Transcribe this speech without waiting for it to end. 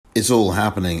It's all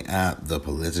happening at the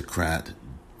Politicrat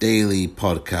Daily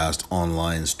Podcast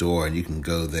online store, and you can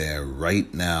go there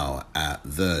right now at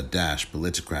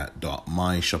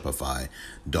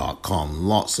the-politicrat.myshopify.com.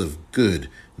 Lots of good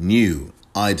new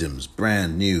items,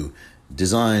 brand new,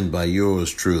 designed by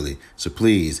yours truly. So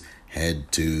please head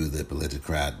to the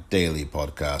Politicrat Daily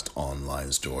Podcast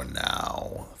online store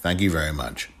now. Thank you very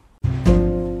much.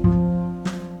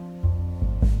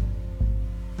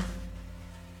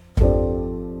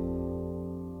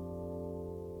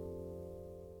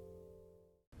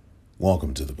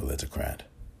 Welcome to the Politicrat.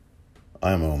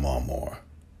 I'm Omar Moore.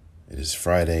 It is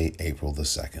Friday, April the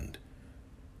 2nd,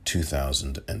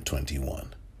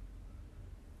 2021.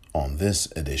 On this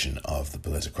edition of the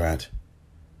Politicrat,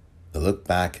 a look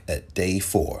back at day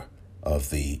 4 of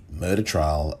the murder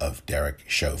trial of Derek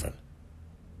Chauvin.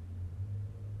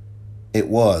 It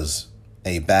was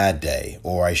a bad day,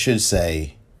 or I should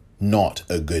say, not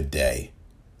a good day,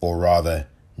 or rather,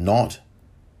 not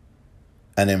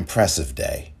an impressive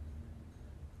day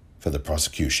for the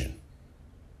prosecution.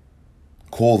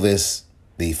 Call this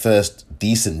the first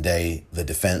decent day the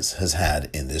defense has had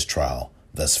in this trial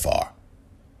thus far.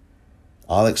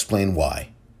 I'll explain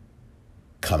why,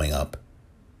 coming up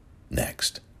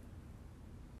next.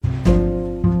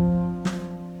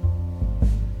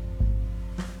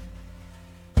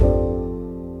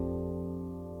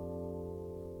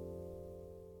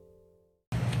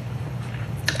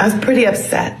 I was pretty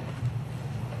upset,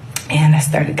 and I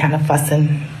started kind of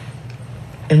fussing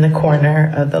in the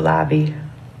corner of the lobby.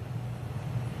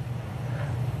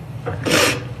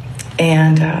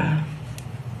 And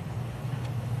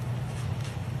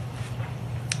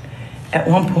at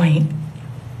one point,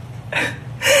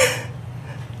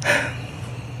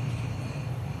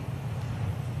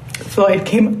 Floyd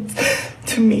came up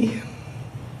to me.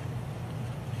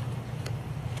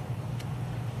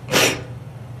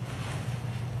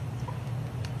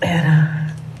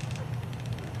 And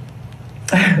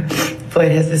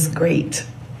Floyd has this great,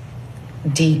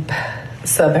 deep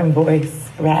Southern voice,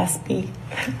 raspy.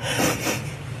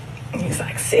 He's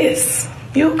like, "Sis,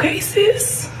 you okay,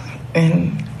 sis?"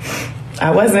 And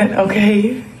I wasn't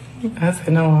okay. I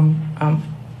said, "No, I'm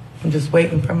just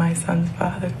waiting for my son's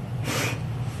father."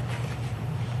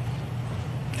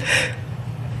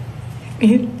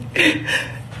 Sorry.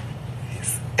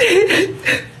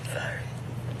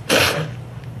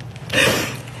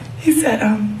 He said,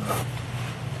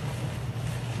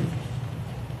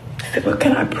 "Well,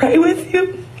 can I pray with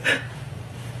you?"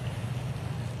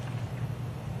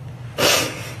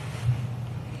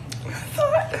 I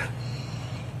thought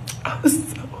I was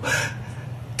so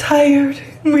tired.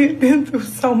 We'd been through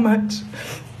so much,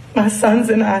 my sons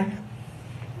and I.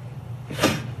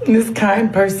 And this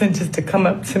kind person just to come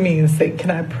up to me and say, "Can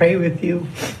I pray with you?"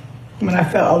 When I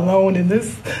felt alone in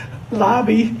this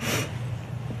lobby.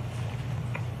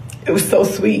 It was so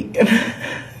sweet. And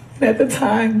at the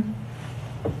time,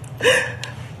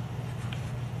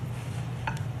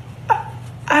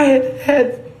 I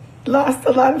had lost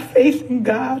a lot of faith in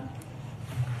God.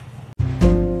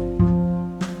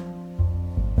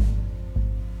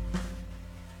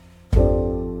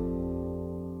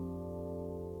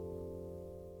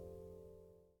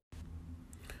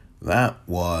 That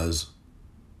was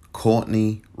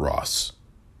Courtney Ross.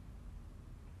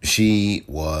 She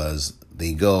was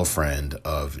the girlfriend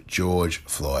of George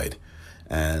Floyd,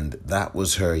 and that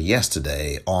was her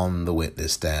yesterday on the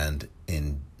witness stand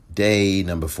on day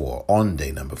number 4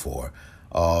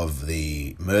 of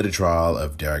the murder trial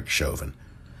of Derek Chauvin.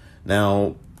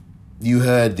 Now, you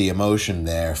heard the emotion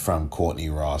there from Courtney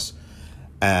Ross,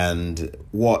 and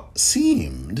what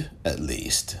seemed, at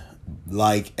least,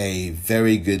 like a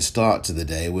very good start to the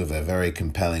day with a very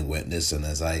compelling witness. And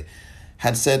as I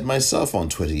had said myself on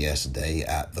Twitter yesterday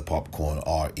at the Popcorn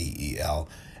REEL,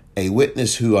 a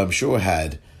witness who I'm sure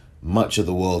had much of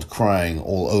the world crying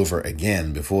all over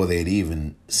again before they had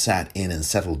even sat in and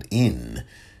settled in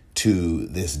to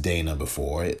this day number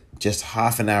 4, just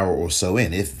half an hour or so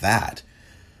in, if that.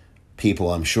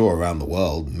 People, I'm sure, around the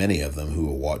world, many of them who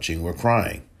were watching, were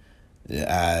crying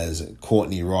as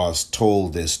Courtney Ross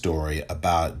told this story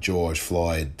about George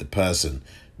Floyd, the person,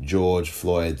 George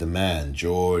Floyd, the man,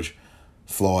 George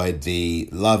Floyd, the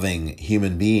loving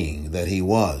human being that he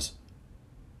was.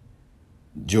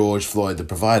 George Floyd, the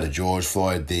provider, George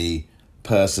Floyd, the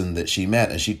person that she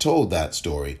met. And she told that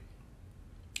story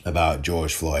about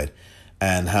George Floyd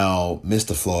and how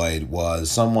Mr. Floyd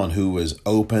was someone who was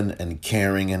open and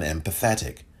caring and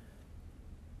empathetic.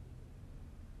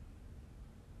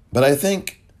 But I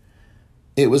think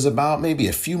it was about maybe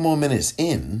a few more minutes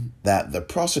in that the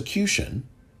prosecution,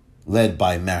 led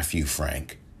by Matthew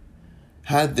Frank,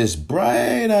 had this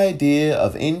bright idea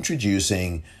of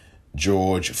introducing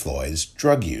George Floyd's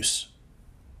drug use.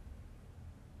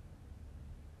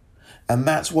 And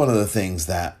that's one of the things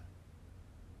that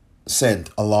sent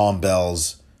alarm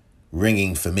bells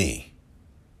ringing for me.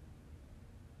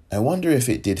 I wonder if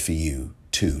it did for you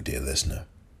too, dear listener.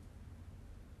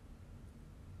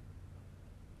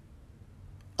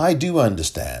 I do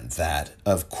understand that,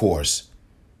 of course,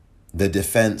 the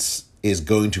defense is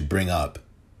going to bring up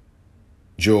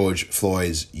George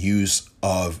Floyd's use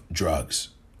of drugs,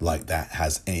 like that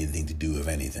has anything to do with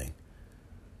anything.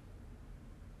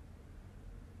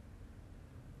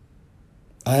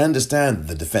 I understand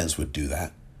the defense would do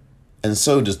that, and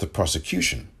so does the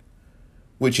prosecution,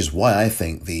 which is why I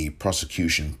think the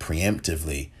prosecution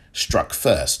preemptively struck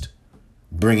first,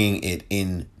 bringing it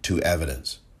into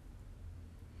evidence.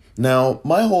 Now,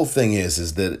 my whole thing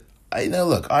is that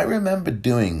I remember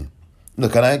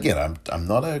I'm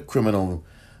not a criminal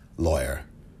lawyer,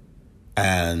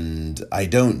 and I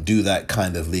don't do that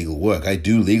kind of legal work. I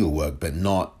do legal work, but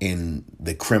not in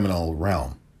the criminal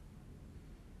realm.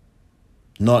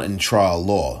 Not in trial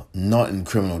law, not in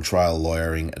criminal trial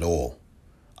lawyering at all.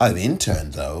 I've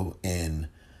interned, though, in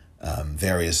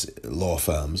various law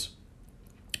firms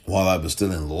while I was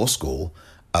still in law school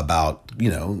about,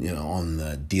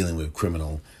 on dealing with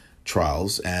criminal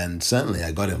trials. And certainly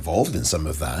I got involved in some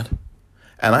of that.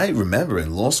 And I remember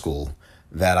in law school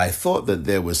that I thought that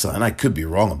there was, and I could be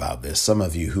wrong about this, some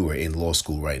of you who are in law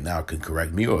school right now can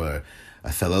correct me, or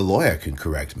a fellow lawyer can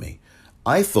correct me.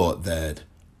 I thought that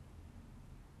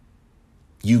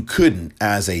you couldn't,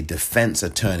 as a defense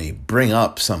attorney, bring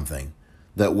up something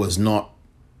that was not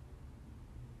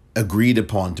agreed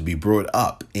upon to be brought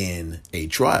up in a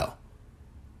trial.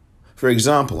 For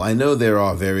example, I know there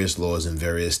are various laws in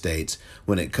various states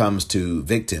when it comes to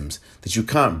victims that you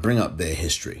can't bring up their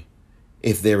history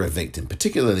if they're a victim,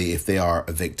 particularly if they are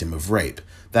a victim of rape.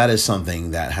 That is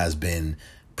something that has been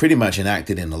pretty much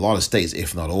enacted in a lot of states,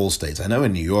 if not all states. I know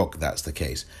in New York that's the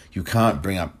case. You can't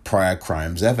bring up prior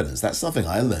crimes evidence. That's something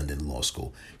I learned in law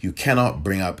school. You cannot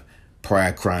bring up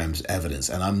prior crimes evidence.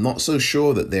 And I'm not so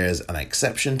sure that there's an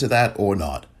exception to that or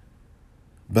not.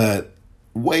 But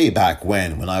way back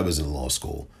when I was in law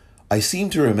school, I seem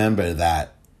to remember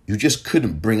that you just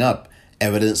couldn't bring up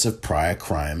evidence of prior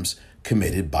crimes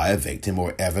committed by a victim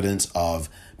or evidence of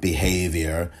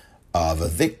behavior of a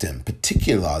victim,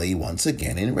 particularly, once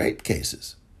again, in rape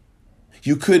cases.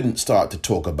 You couldn't start to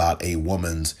talk about a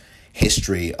woman's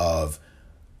history of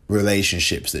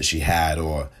relationships that she had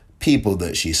or people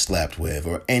that she slept with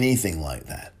or anything like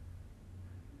that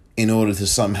in order to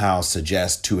somehow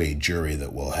suggest to a jury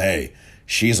that, well, hey,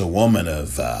 she's a woman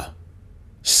of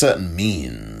certain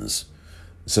means.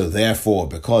 So therefore,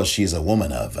 because she's a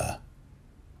woman of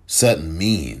certain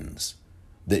means,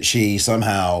 that she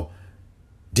somehow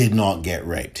did not get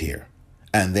raped here.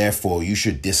 And therefore, you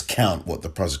should discount what the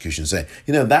prosecution said.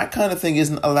 That kind of thing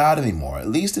isn't allowed anymore, at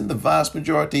least in the vast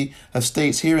majority of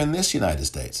states here in this United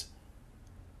States.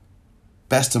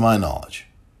 Best to my knowledge.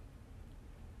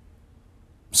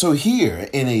 So here,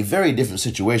 in a very different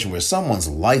situation where someone's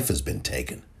life has been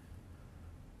taken,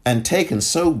 and taken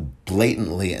so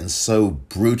blatantly and so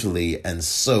brutally and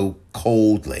so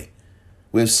coldly,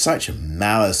 with such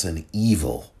malice and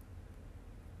evil,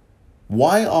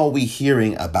 why are we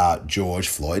hearing about George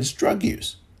Floyd's drug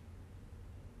use?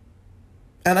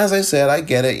 And as I said, I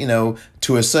get it,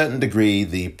 to a certain degree,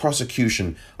 the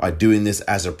prosecution are doing this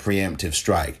as a preemptive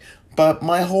strike. But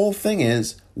my whole thing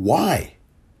is, why?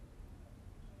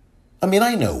 I mean,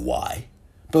 I know why,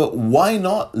 but why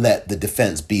not let the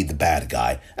defense be the bad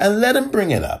guy and let him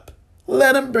bring it up?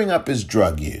 Let him bring up his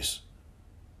drug use.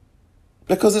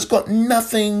 Because it's got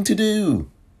nothing to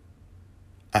do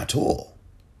at all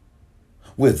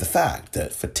with the fact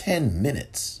that for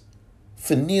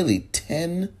nearly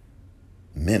 10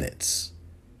 minutes,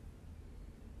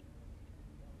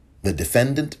 the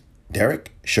defendant,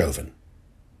 Derek Chauvin,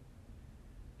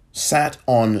 sat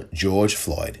on George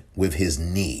Floyd with his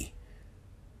knee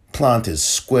planted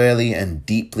squarely and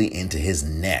deeply into his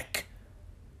neck,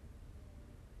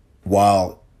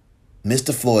 while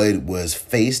Mr. Floyd was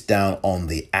face down on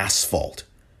the asphalt,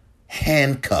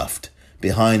 handcuffed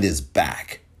behind his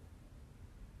back.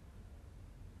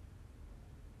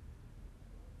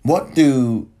 What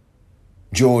do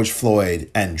George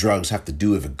Floyd and drugs have to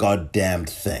do with a goddamn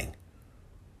thing?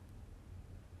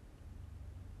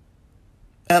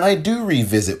 And I do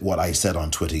revisit what I said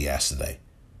on Twitter yesterday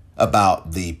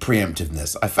about the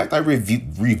preemptiveness. In fact, I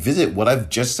revisit what I've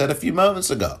just said a few moments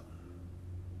ago.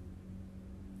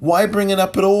 Why bring it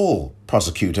up at all,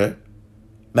 prosecutor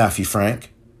Matthew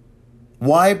Frank?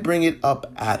 Why bring it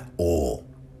up at all?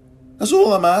 That's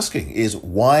all I'm asking is,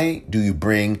 why do you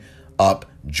bring up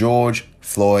George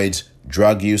Floyd's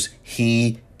drug use?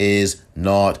 He is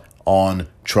not on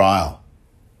trial.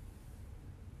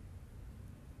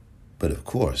 But of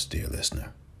course, dear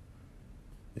listener,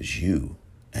 as you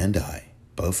and I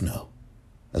both know,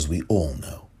 as we all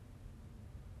know,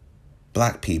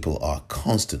 black people are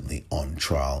constantly on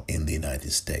trial in the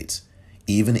United States,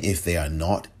 even if they are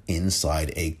not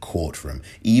inside a courtroom,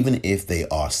 even if they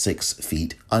are 6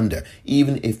 feet under,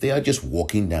 even if they are just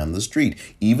walking down the street,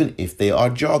 even if they are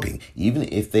jogging, even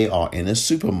if they are in a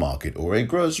supermarket or a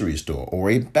grocery store or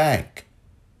a bank,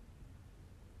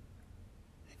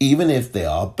 even if they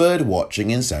are bird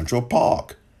watching in Central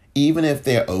Park, even if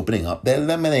they're opening up their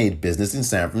lemonade business in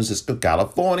San Francisco,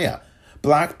 California.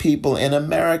 Black people in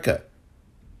America,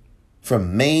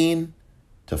 from Maine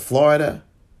to Florida,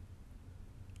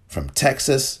 from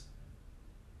Texas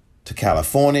to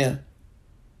California,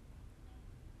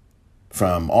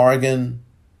 from Oregon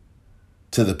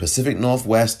to the Pacific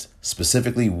Northwest,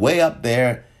 specifically way up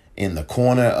there in the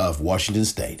corner of Washington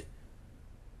State.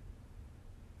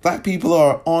 Black people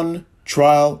are on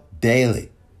trial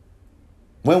daily.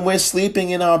 When we're sleeping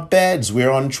in our beds, we're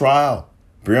on trial.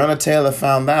 Breonna Taylor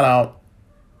found that out.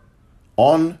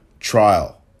 On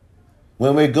trial.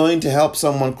 When we're going to help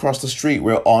someone cross the street,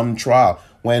 we're on trial.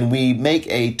 When we make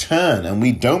a turn and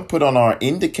we don't put on our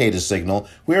indicator signal,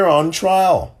 we're on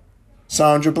trial.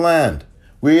 Sandra Bland,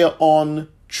 we're on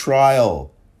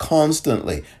trial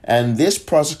constantly. And this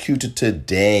prosecutor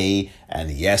today and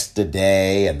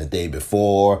yesterday and the day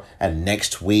before and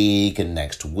next week and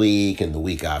the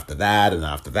week after that and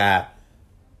after that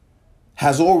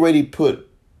has already put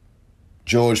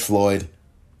George Floyd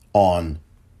on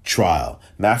trial.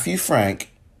 Matthew Frank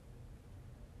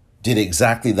did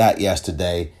exactly that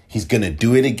yesterday. He's going to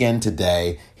do it again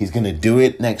today. He's going to do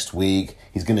it next week.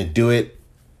 He's going to do it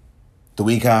the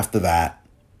week after that.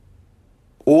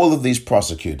 All of these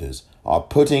prosecutors are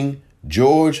putting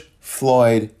George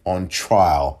Floyd on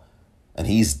trial, and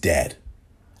he's dead.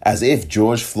 As if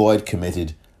George Floyd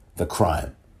committed the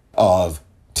crime of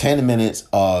 10 minutes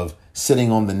of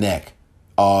sitting on the neck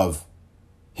of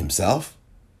himself.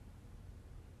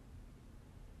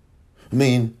 I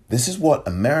mean, this is what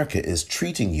America is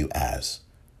treating you as.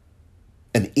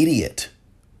 An idiot.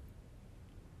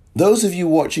 Those of you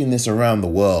watching this around the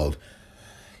world,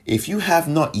 if you have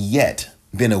not yet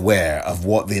been aware of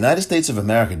what the United States of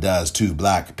America does to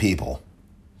black people,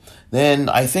 then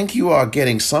I think you are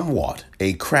getting somewhat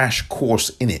a crash course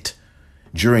in it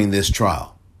during this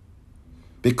trial.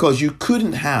 Because you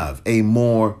couldn't have a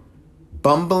more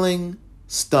bumbling,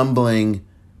 stumbling,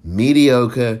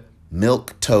 mediocre,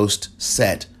 milquetoast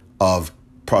set of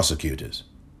prosecutors.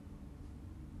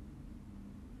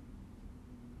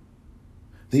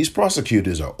 These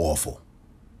prosecutors are awful.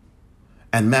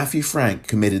 And Matthew Frank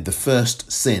committed the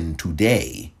first sin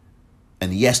today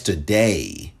and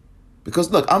yesterday.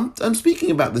 Because look, I'm speaking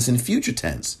about this in future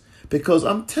tense because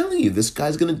I'm telling you this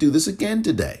guy's going to do this again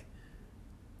today.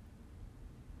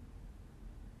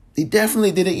 He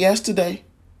definitely did it yesterday.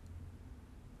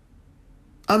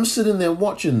 I'm sitting there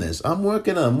watching this. I'm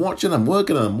working, I'm watching, I'm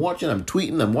working, I'm watching, I'm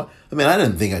tweeting, I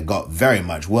didn't think I got very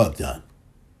much work done.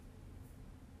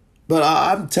 But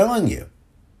I'm telling you,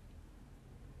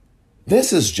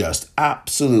 this is just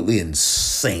absolutely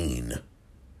insane.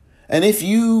 And if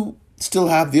you still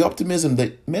have the optimism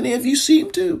that many of you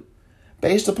seem to,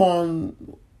 based upon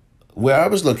where I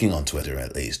was looking on Twitter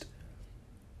at least,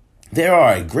 there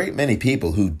are a great many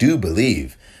people who do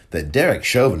believe that Derek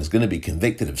Chauvin is going to be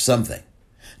convicted of something.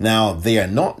 Now, they are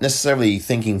not necessarily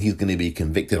thinking he's going to be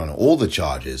convicted on all the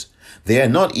charges. They are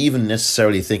not even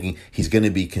necessarily thinking he's going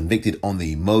to be convicted on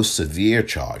the most severe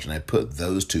charge. And I put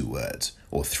those 2 words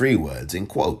or 3 words in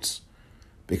quotes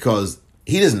because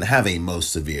he doesn't have a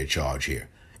most severe charge here.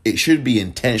 It should be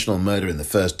intentional murder in the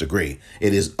first degree.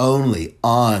 It is only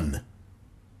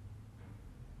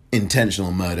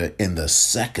unintentional murder in the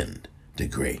second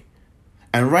degree.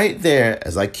 And right there,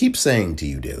 as I keep saying to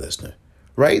you, dear listener,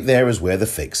 right there is where the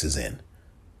fix is in.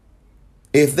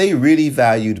 If they really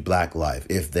valued black life,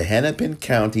 if the Hennepin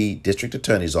County District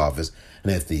Attorney's Office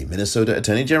and if the Minnesota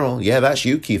Attorney General, yeah, that's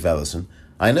you, Keith Ellison.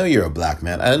 I know you're a black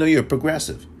man. I know you're a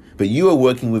progressive, but you are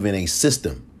working within a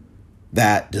system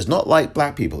that does not like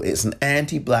black people. It's an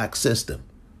anti-black system.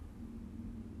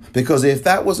 Because if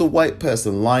that was a white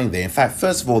person lying there, in fact,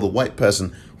 first of all, the white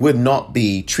person would not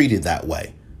be treated that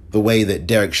way, the way that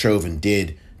Derek Chauvin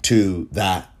did to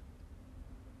that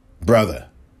brother,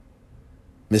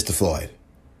 Mr. Floyd.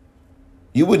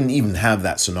 You wouldn't even have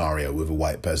that scenario with a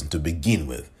white person to begin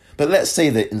with. But let's say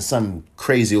that in some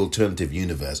crazy alternative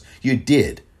universe, you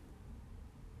did.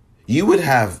 You would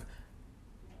have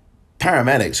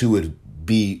paramedics who would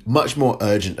be much more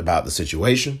urgent about the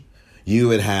situation. You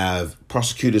would have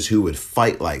prosecutors who would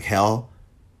fight like hell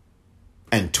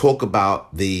and talk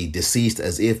about the deceased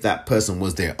as if that person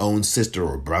was their own sister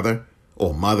or brother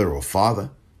or mother or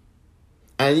father.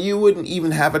 And you wouldn't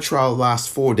even have a trial last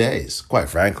 4 days, quite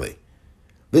frankly.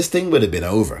 This thing would have been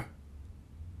over.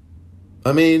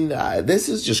 I mean, this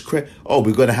is just crazy. Oh,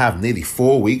 we're going to have nearly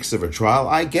 4 weeks of a trial?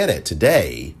 I get it.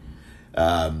 Today,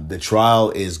 the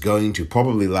trial is going to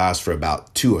probably last for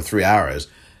about 2 or 3 hours.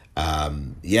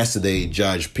 Yesterday,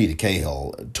 Judge Peter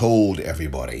Cahill told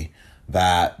everybody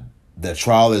that the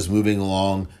trial is moving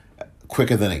along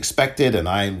quicker than expected, and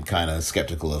I'm kind of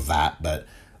skeptical of that, but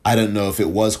I don't know if it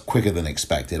was quicker than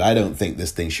expected. I don't think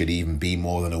this thing should even be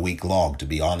more than a week long, to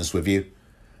be honest with you.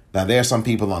 Now, there are some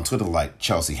people on Twitter like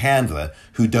Chelsea Handler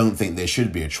who don't think there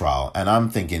should be a trial. And I'm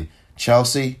thinking,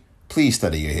 Chelsea, please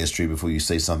study your history before you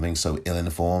say something so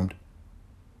ill-informed.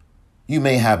 You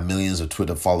may have millions of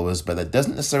Twitter followers, but that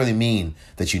doesn't necessarily mean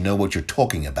that you know what you're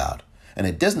talking about. And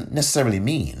it doesn't necessarily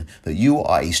mean that you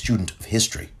are a student of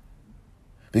history.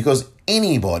 Because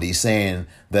anybody saying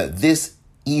that this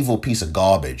evil piece of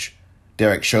garbage,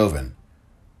 Derek Chauvin,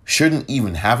 shouldn't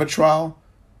even have a trial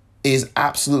is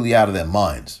absolutely out of their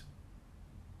minds.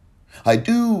 I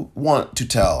do want to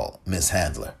tell Miss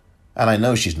Handler, and I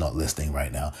know she's not listening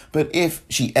right now, but if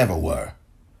she ever were,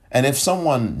 and if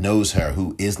someone knows her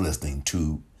who is listening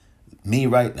to me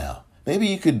right now, maybe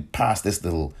you could pass this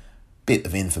little bit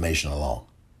of information along.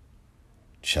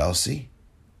 Chelsea,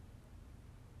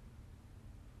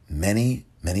 many,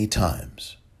 many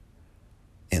times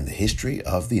in the history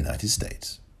of the United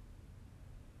States,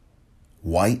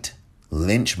 white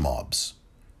lynch mobs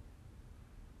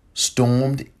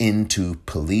stormed into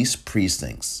police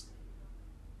precincts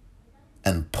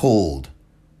and pulled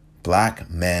black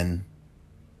men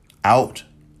out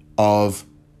of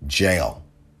jail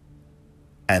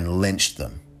and lynched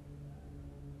them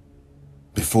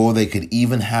before they could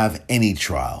even have any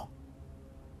trial.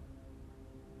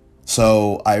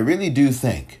 So I really do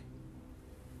think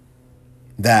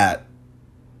that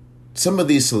some of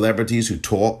these celebrities who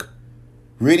talk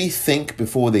really think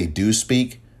before they do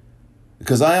speak,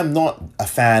 because I am not a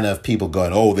fan of people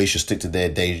going, oh, they should stick to their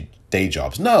day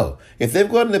jobs. No, if they've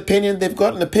got an opinion, they've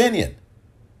got an opinion.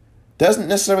 Doesn't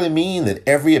necessarily mean that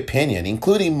every opinion,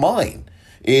 including mine,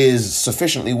 is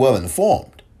sufficiently well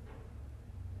informed.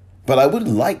 But I would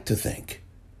like to think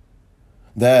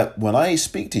that when I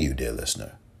speak to you, dear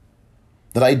listener,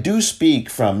 that I do speak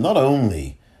from not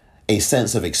only a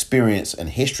sense of experience and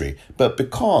history, but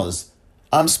because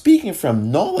I'm speaking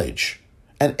from knowledge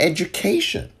and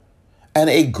education and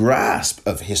a grasp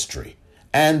of history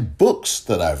and books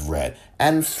that I've read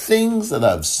and things that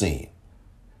I've seen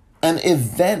and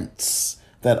events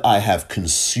that I have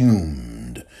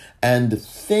consumed and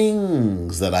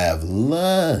things that I have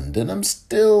learned and I'm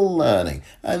still learning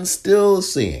and still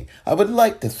seeing. I would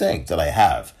like to think that I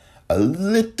have a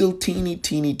little teeny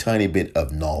tiny bit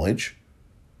of knowledge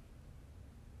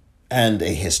and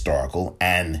a historical,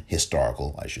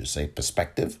 I should say,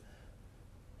 perspective.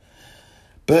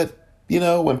 But, you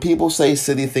know, when people say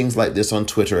silly things like this on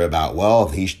Twitter about, well,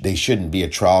 they shouldn't be a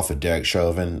trial for Derek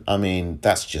Chauvin, I mean,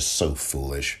 that's just so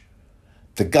foolish.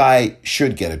 The guy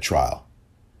should get a trial.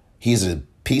 He's a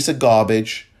piece of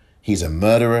garbage. He's a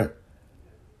murderer.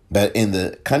 But in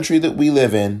the country that we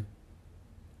live in,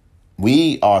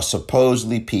 we are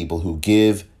supposedly people who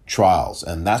give trials,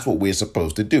 and that's what we're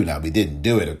supposed to do. Now, we didn't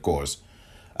do it, of course.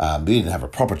 We didn't have a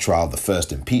proper trial, the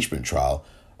first impeachment trial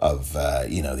of,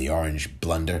 the orange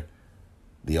blunder,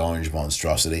 the orange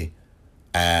monstrosity.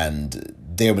 And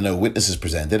there were no witnesses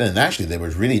presented. And actually, there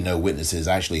was really no witnesses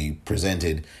actually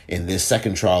presented in this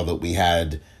second trial that we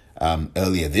had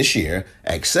earlier this year,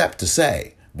 except to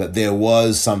say that there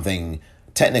was something,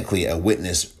 technically a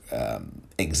witness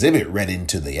exhibit read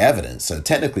into the evidence. So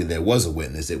technically there was a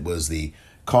witness. It was the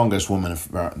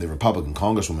congresswoman, the Republican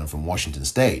congresswoman from Washington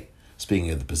State,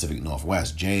 speaking of the Pacific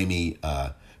Northwest, Jamie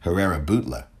Herrera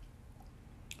Butler.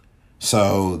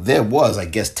 So there was, I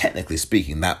guess, technically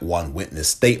speaking, that one witness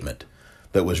statement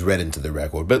that was read into the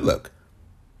record. But look,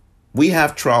 we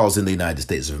have trials in the United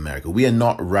States of America. We are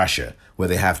not Russia, where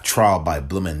they have trial by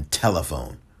bloomin'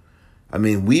 telephone. I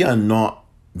mean, we are not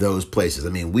those places. I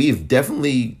mean, we've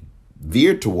definitely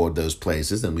veered toward those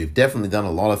places, and we've definitely done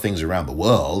a lot of things around the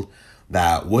world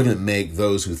that wouldn't make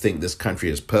those who think this country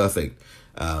is perfect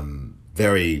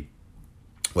very,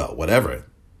 well, whatever.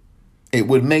 It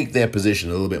would make their position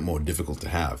a little bit more difficult to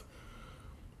have.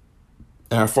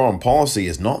 Our foreign policy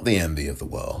is not the envy of the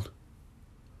world.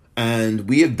 And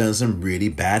we have done some really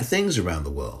bad things around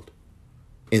the world,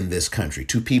 in this country,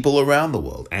 to people around the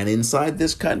world and inside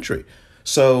this country.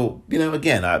 So,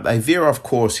 again, I veer off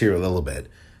course here a little bit.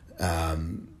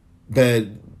 But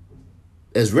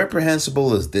as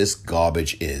reprehensible as this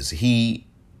garbage is, he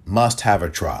must have a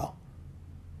trial.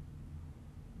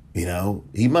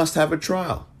 He must have a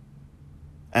trial.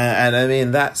 And I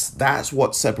mean, that's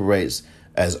what separates,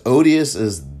 as odious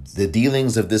as the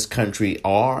dealings of this country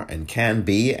are and can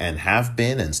be and have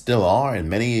been and still are in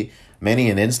many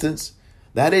an instance.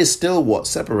 That is still what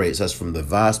separates us from the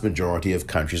vast majority of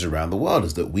countries around the world,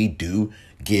 is that we do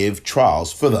give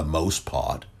trials, for the most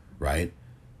part, right,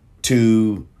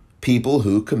 to people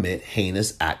who commit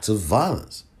heinous acts of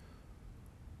violence.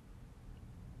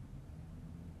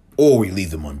 Or we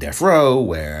leave them on death row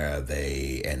where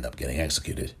they end up getting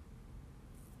executed.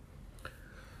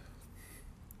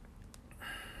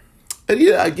 And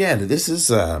again, this is...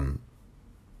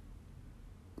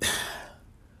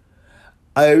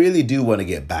 I really do want to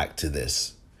get back to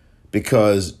this,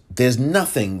 because there's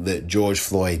nothing that George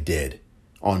Floyd did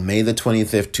on May the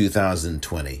 25th,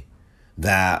 2020,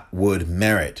 that would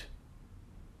merit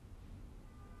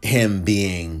him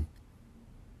being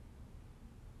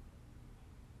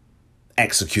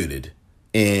executed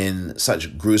in such a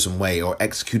gruesome way, or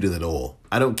executed at all.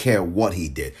 I don't care what he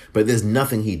did, but there's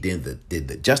nothing he did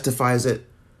that justifies it.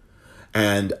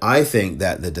 And I think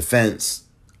that the defense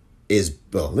is,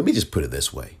 well, let me just put it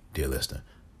this way, dear listener.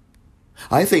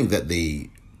 I think that the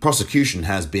prosecution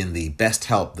has been the best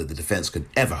help that the defense could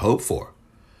ever hope for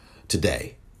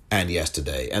today and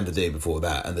yesterday and the day before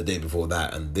that and the day before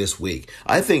that and this week.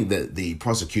 I think that the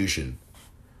prosecution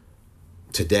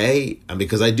today, and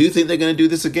because I do think they're going to do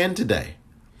this again today,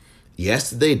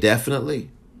 yesterday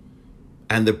definitely,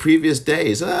 and the previous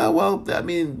days,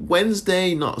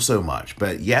 Wednesday not so much,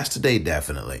 but yesterday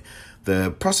definitely,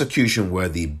 the prosecution were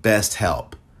the best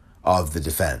help of the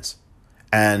defense.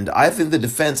 And I think the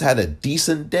defense had a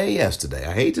decent day yesterday.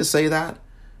 I hate to say that,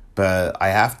 but I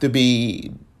have to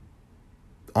be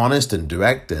honest and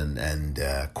direct and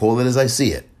call it as I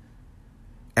see it.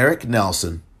 Eric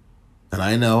Nelson, and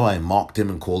I know I mocked him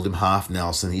and called him half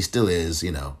Nelson. He still is,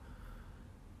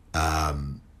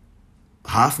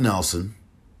 half Nelson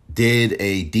did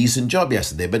a decent job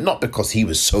yesterday, but not because he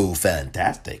was so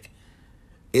fantastic.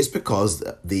 It's because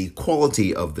the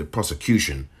quality of the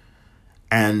prosecution,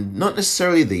 and not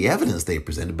necessarily the evidence they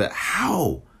presented, but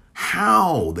how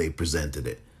they presented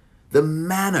it, the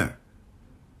manner,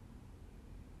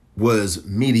 was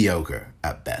mediocre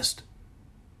at best.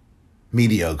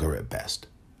 Mediocre at best.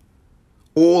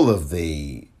 All of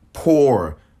the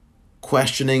poor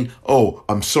questioning. Oh,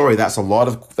 I'm sorry, that's a lot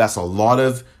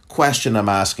of question I'm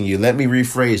asking you. Let me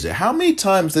rephrase it. How many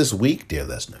times this week, dear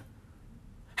listener,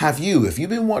 if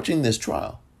you've been watching this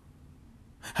trial,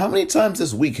 how many times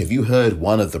this week have you heard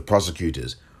one of the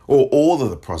prosecutors or all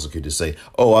of the prosecutors say,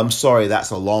 oh, I'm sorry,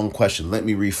 that's a long question. Let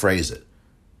me rephrase it.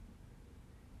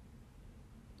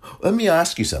 Let me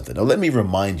ask you something, or let me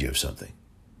remind you of something.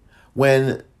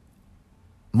 When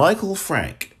Michael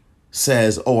Frank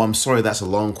says, oh, I'm sorry, that's a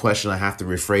long question, I have to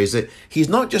rephrase it, he's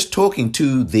not just talking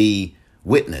to the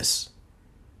witness.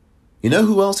 You know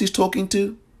who else he's talking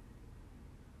to?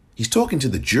 He's talking to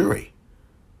the jury.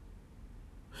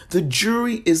 The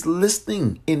jury is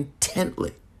listening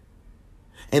intently.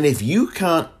 And if you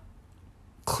can't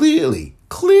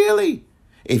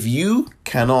if you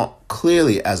cannot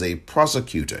clearly as a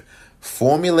prosecutor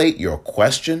formulate your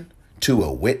question to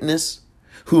a witness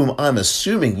whom I'm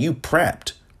assuming you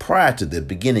prepped prior to the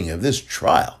beginning of this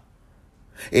trial,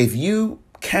 if you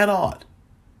cannot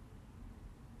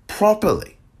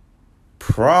properly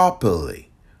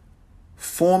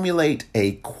formulate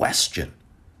a question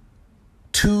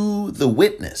to the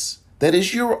witness that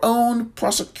is your own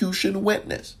prosecution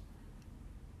witness,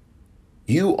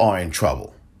 you are in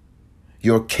trouble.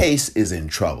 Your case is in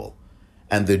trouble.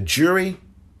 And the jury,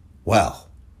 the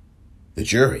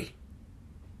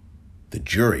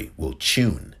jury will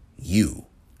tune you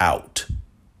out.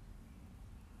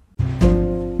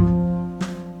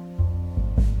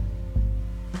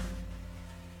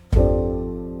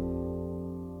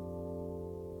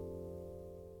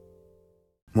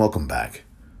 Welcome back.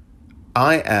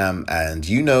 I am, and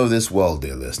you know this well,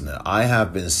 dear listener, I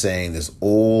have been saying this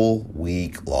all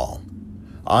week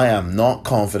long. I am not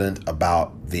confident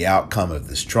about the outcome of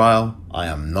this trial. I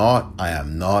am not.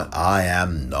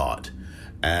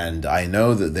 And I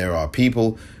know that there are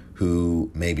people who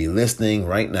may be listening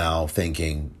right now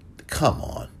thinking, come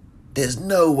on, there's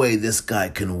no way this guy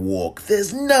can walk.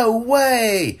 There's no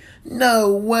way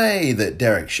that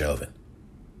Derek Chauvin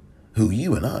who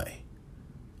you and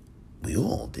we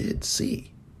all did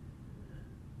see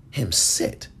him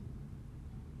sit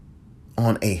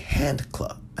on a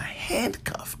handcuffed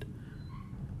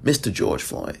Mr. George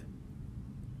Floyd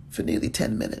for nearly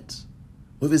 10 minutes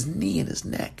with his knee in his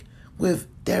neck, with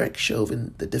Derek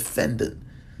Chauvin, the defendant,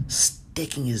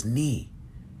 sticking his knee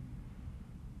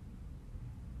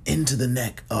into the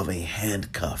neck of a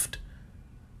handcuffed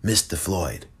Mr.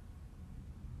 Floyd,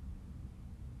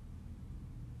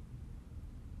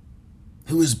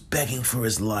 who was begging for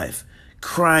his life,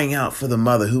 crying out for the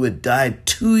mother who had died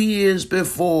 2 years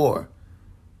before.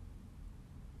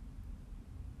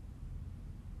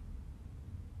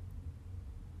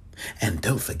 And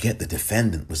don't forget, the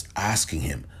defendant was asking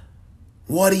him,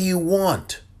 "What do you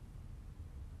want?"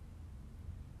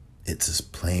 It's as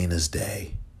plain as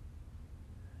day.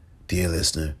 Dear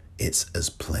listener, it's as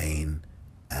plain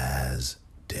as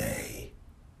day.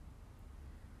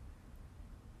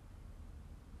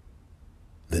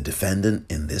 The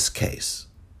defendant in this case,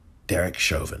 Derek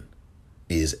Chauvin,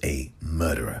 is a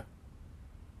murderer.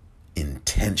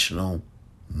 Intentional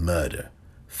murder.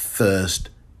 First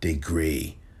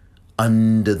degree.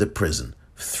 Under the prison.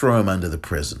 Throw him under the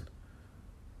prison.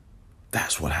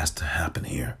 That's what has to happen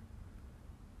here.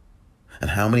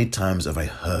 And how many times have I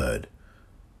heard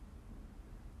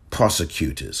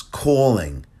prosecutors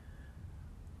calling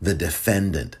the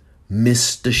defendant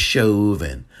Mr.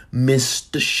 Chauvin,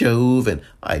 Mr. Chauvin.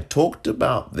 I talked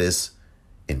about this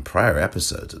in prior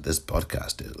episodes of this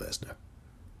podcast, dear listener.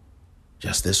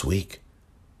 Just this week.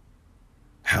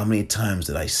 How many times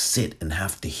did I sit and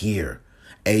have to hear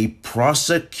a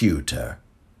prosecutor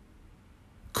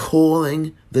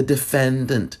calling the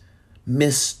defendant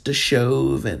Mr.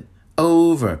 Chauvin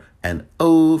over and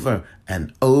over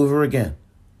and over again?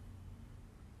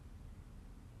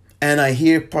 And I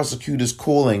hear prosecutors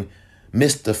calling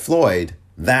Mr. Floyd,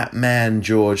 that man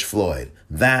George Floyd,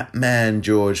 that man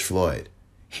George Floyd,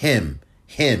 him,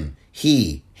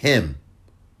 he, him.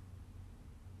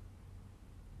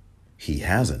 He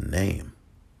has a name.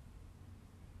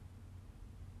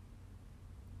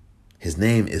 His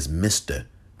name is Mr.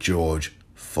 George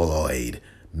Floyd.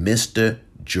 Mr.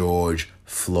 George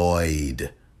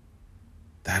Floyd.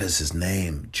 That is his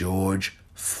name, George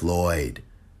Floyd.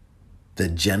 The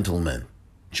gentleman,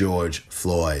 George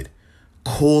Floyd.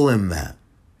 Call him that.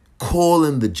 Call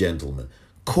him the gentleman.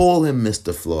 Call him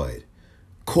Mr. Floyd.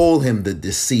 Call him the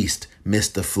deceased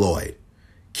Mr. Floyd.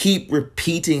 Keep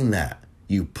repeating that,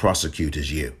 you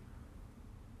prosecutors, you.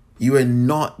 You are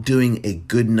not doing a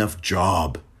good enough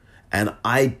job. And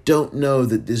I don't know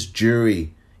that this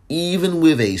jury, even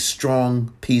with a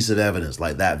strong piece of evidence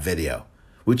like that video,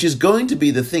 which is going to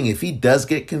be the thing, if he does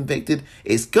get convicted,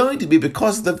 it's going to be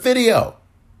because of the video.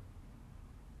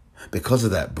 Because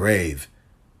of that brave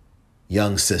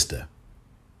young sister.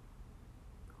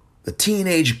 The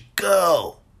teenage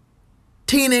girl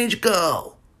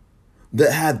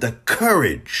that had the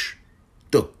courage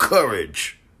to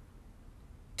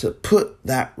put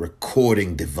that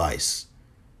recording device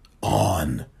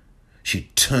on. She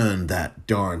turned that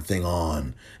darn thing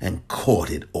on and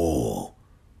caught it all.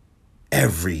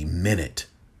 Every minute.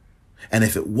 And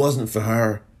if it wasn't for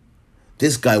her,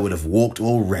 this guy would have walked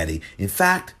already. In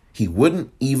fact, he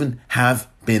wouldn't even have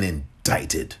been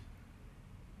indicted.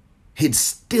 He'd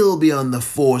still be on the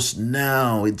force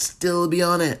now. He'd still be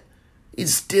on it. He'd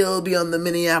still be on the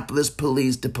Minneapolis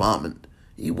Police Department.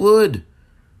 He would.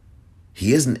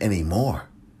 He isn't anymore.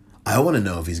 I want to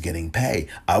know if he's getting pay.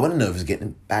 I want to know if he's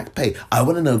getting back pay. I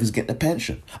want to know if he's getting a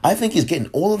pension. I think he's getting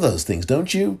all of those things,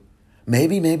 don't you?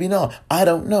 Maybe, maybe not. I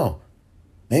don't know.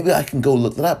 Maybe I can go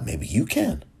look that up. Maybe you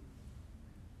can.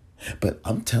 But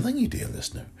I'm telling you, dear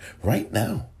listener, right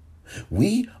now,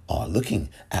 we are looking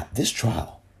at this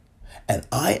trial, and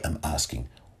I am asking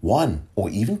one or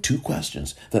even two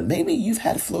questions that maybe you've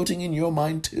had floating in your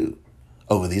mind too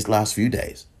over these last few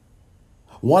days.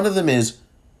 One of them is,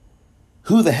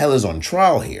 who the hell is on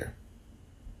trial here?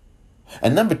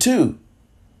 And number two,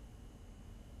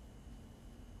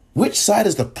 which side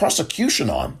is the prosecution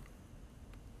on?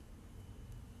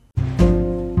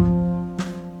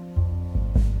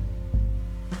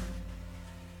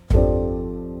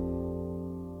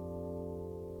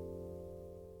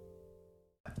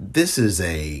 This is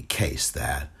a case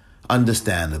that,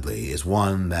 understandably, is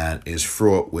one that is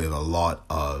fraught with a lot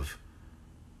of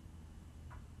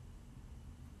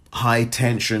high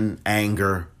tension,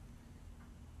 anger,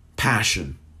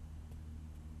 passion,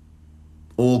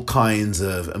 all kinds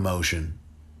of emotion,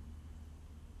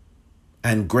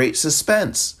 and great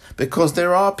suspense, because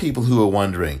there are people who are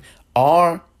wondering,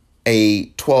 are a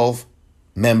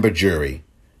 12-member jury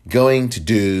going to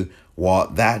do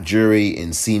what that jury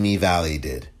in Simi Valley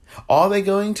did? Are they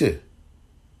going to?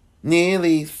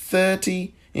 Nearly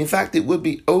 30, in fact, it would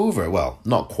be over, well,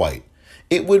 not quite.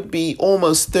 It would be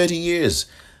almost 30 years.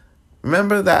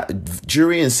 Remember that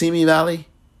jury in Simi Valley?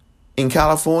 In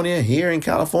California, here in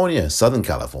California, Southern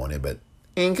California, but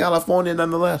in California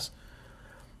nonetheless.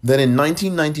 Then in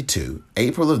 1992,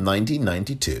 April of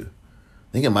 1992,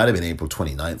 I think it might have been April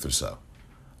 29th or so,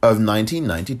 of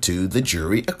 1992, the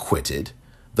jury acquitted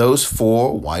those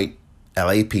 4 white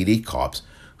LAPD cops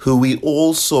who we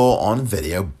all saw on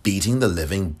video beating the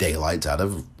living daylights out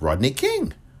of Rodney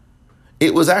King.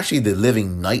 It was actually the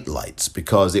living nightlights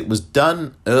because it was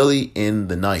done early in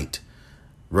the night,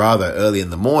 rather early in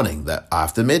the morning, that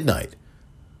after midnight,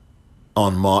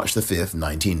 on March the 5th,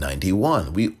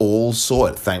 1991. We all saw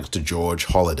it thanks to George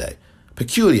Holliday.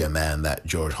 Peculiar man, that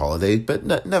George Holliday, but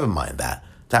never mind that.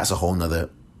 That's a whole nother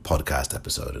podcast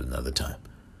episode at another time.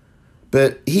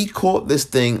 But he caught this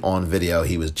thing on video.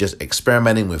 He was just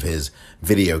experimenting with his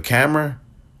video camera.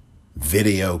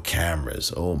 Video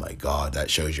cameras. Oh my God, that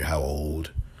shows you how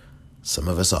old some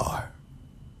of us are,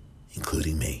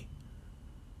 including me.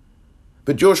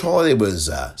 But George Holliday was,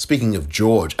 speaking of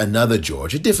George, another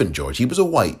George, a different George. He was a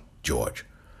white George.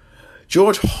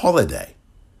 George Holliday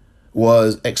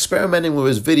was experimenting with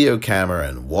his video camera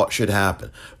and what should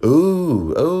happen.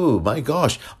 Oh my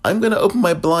gosh, I'm going to open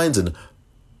my blinds and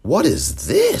what is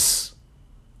this?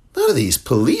 What are these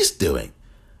police doing?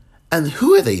 And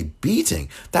who are they beating?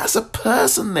 That's a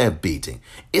person they're beating.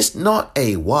 It's not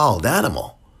a wild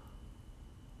animal.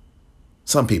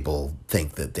 Some people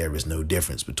think that there is no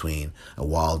difference between a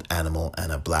wild animal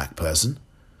and a black person.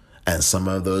 And some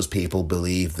of those people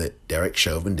believe that Derek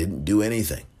Chauvin didn't do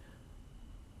anything.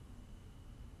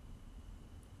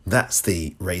 That's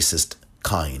the racist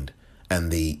kind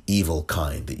and the evil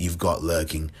kind that you've got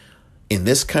lurking in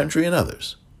this country and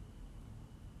others.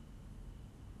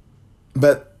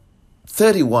 But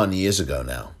 31 years ago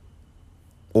now,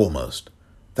 almost,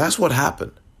 that's what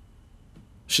happened.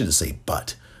 Shouldn't say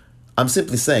but. I'm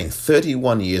simply saying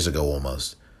 31 years ago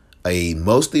almost, a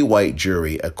mostly white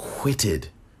jury acquitted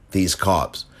these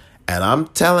cops. And I'm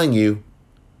telling you,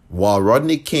 while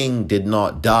Rodney King did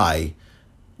not die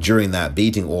during that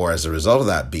beating or as a result of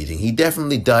that beating, he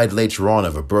definitely died later on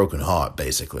of a broken heart,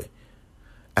 basically.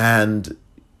 And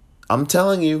I'm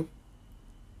telling you,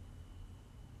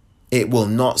 it will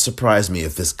not surprise me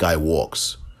if this guy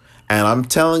walks. And I'm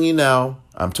telling you now,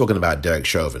 I'm talking about Derek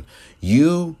Chauvin.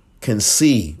 You can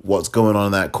see what's going on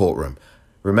in that courtroom.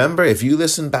 Remember, if you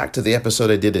listen back to the episode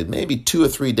I did it maybe 2 or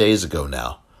 3 days ago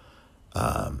now,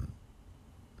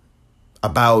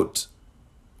 about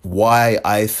why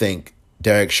I think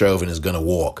Derek Chauvin is going to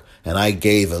walk. And I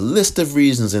gave a list of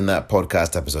reasons in that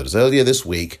podcast episode. It's earlier this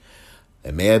week.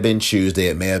 It may have been Tuesday.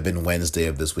 It may have been Wednesday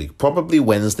of this week. Probably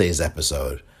Wednesday's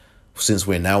episode, since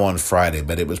we're now on Friday.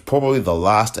 But it was probably the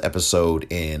last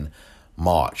episode in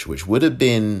March, which would have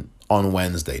been on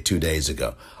Wednesday, 2 days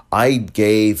ago. I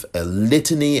gave a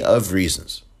litany of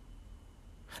reasons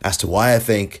as to why I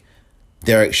think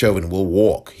Derek Chauvin will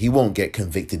walk. He won't get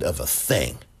convicted of a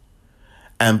thing.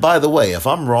 And by the way, if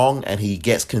I'm wrong and he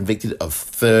gets convicted of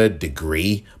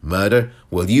 3rd-degree murder,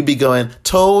 will you be going,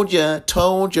 told you,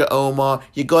 Omar,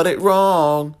 you got it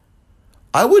wrong?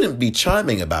 I wouldn't be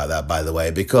chiming about that, by the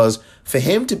way, because for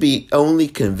him to be only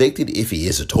convicted, if he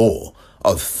is at all,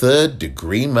 of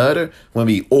 3rd-degree murder, when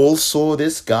we all saw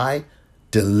this guy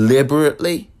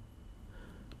deliberately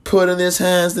putting his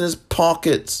hands in his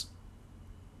pockets,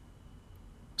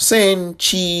 saying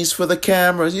cheese for the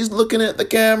cameras. He's looking at the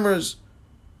cameras.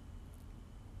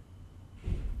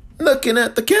 Looking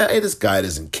at the camera. This guy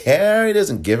doesn't care. He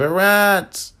doesn't give a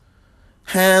rat's.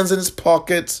 Hands in his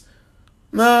pockets.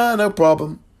 Nah, no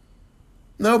problem.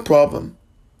 No problem.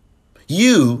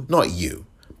 You, not you,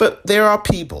 but there are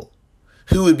people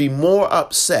who would be more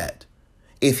upset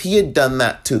if he had done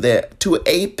that to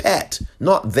a pet,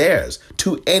 not theirs,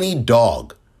 to any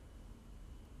dog.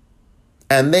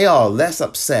 And they are less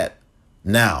upset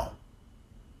now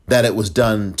that it was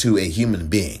done to a human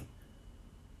being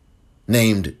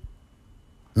named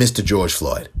Mr. George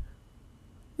Floyd.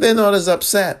 They're not as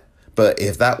upset. But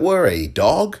if that were a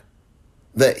dog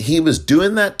that he was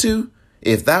doing that to,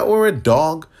 if that were a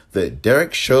dog that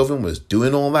Derek Chauvin was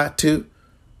doing all that to,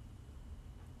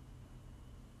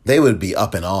 they would be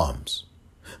up in arms.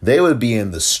 They would be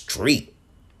in the street.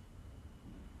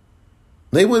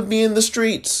 They would be in the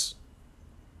streets.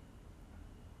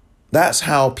 That's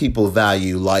how people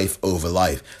value life over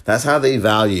life. That's how they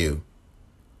value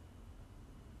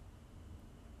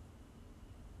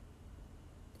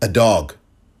a dog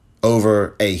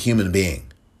over a human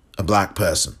being, a black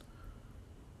person.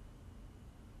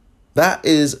 That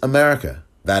is America.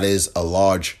 That is a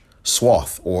large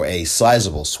swath or a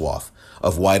sizable swath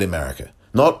of white America.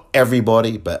 Not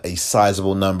everybody, but a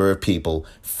sizable number of people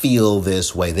feel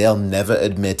this way. They'll never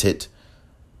admit it,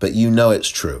 but you know it's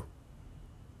true.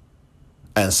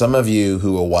 And some of you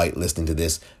who are white listening to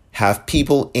this have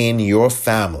people in your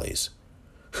families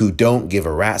who don't give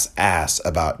a rat's ass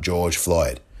about George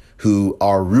Floyd, who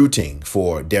are rooting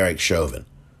for Derek Chauvin,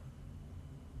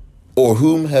 or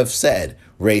whom have said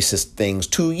racist things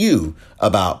to you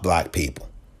about black people.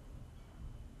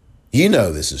 You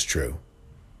know this is true.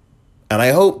 And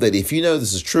I hope that if you know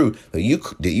this is true, that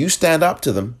you stand up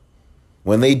to them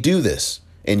when they do this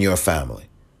in your family.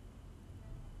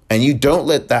 And you don't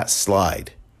let that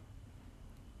slide.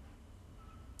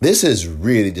 This is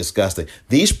really disgusting.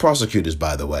 These prosecutors,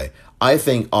 by the way, I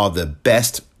think are the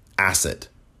best asset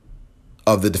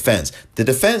of the defense. The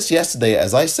defense yesterday,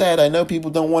 as I said, I know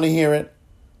people don't want to hear it.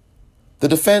 The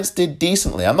defense did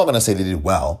decently. I'm not going to say they did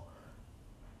well.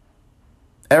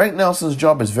 Eric Nelson's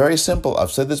job is very simple.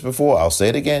 I've said this before. I'll say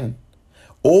it again.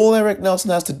 All Eric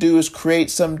Nelson has to do is create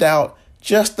some doubt,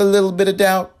 just a little bit of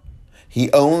doubt.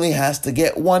 He only has to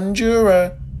get one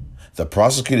juror. The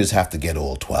prosecutors have to get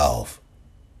all 12.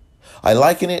 I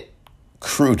liken it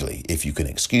crudely, if you can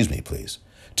excuse me, please,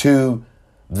 to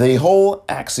the whole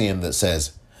axiom that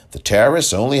says the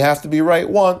terrorists only have to be right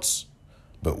once,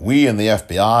 but we in the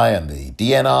FBI and the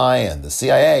DNI and the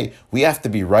CIA, we have to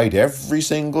be right every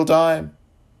single time.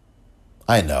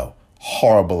 I know,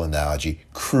 horrible analogy,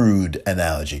 crude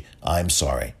analogy. I'm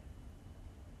sorry.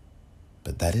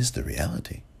 But that is the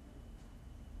reality.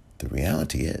 The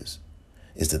reality is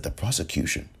that the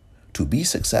prosecution, to be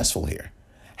successful here,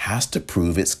 has to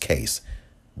prove its case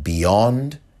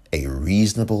beyond a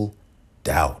reasonable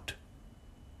doubt.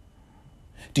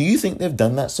 Do you think they've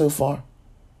done that so far?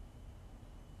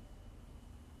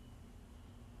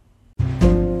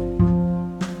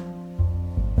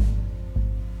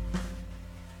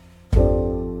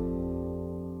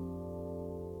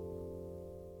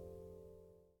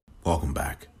 Welcome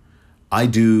back. I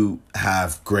do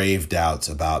have grave doubts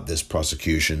about this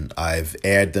prosecution. I've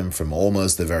aired them from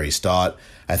almost the very start.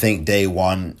 I think day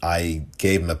one, I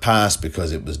gave them a pass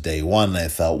because it was day one. And I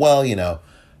felt, well,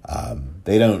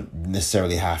 they don't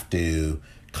necessarily have to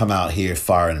come out here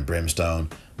fire and brimstone.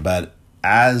 But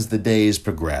as the days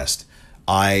progressed,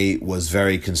 I was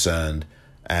very concerned.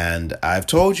 And I've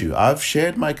told you, I've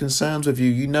shared my concerns with you.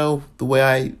 You know the way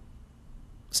I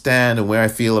stand and where I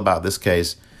feel about this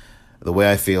case. The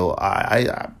way I feel,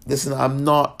 listen,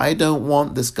 I don't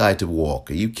want this guy to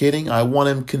walk. Are you kidding? I want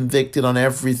him convicted on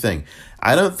everything.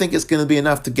 I don't think it's going to be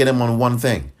enough to get him on one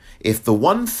thing. If the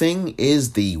one thing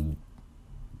is the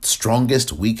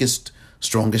strongest, weakest,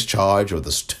 strongest charge, or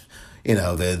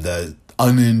the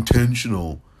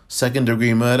unintentional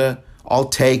second-degree murder, I'll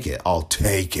take it.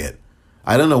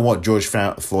 I don't know what George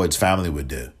Floyd's family would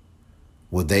do.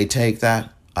 Would they take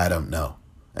that? I don't know.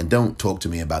 And don't talk to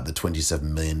me about the $27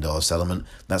 million settlement.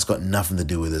 That's got nothing to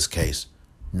do with this case.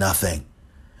 Nothing.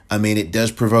 I mean, it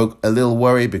does provoke a little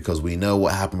worry because we know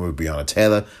what happened with Breonna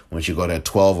Taylor when she got a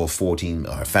 12 or 14,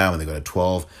 or her family got a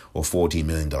 12 or $14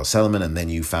 million settlement. And then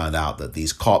you found out that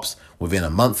these cops, within a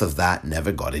month of that,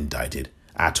 never got indicted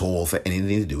at all for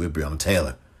anything to do with Breonna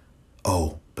Taylor.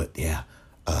 Oh, but yeah,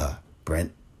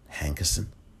 Brent Hankerson,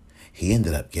 he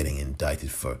ended up getting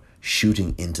indicted for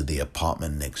shooting into the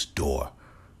apartment next door.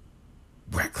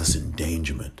 Reckless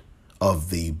endangerment of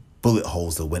the bullet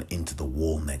holes that went into the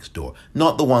wall next door.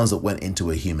 Not the ones that went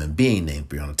into a human being named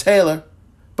Breonna Taylor,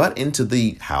 but into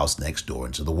the house next door,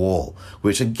 into the wall.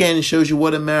 Which again shows you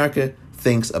what America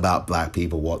thinks about black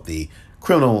people, what the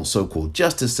criminal so-called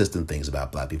justice system thinks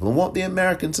about black people, and what the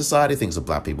American society thinks of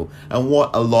black people, and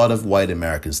what a lot of white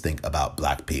Americans think about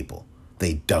black people.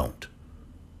 They don't.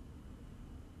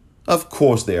 Of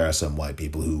course there are some white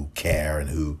people who care and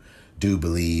who do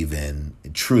believe in,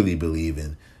 truly believe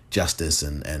in justice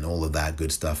and all of that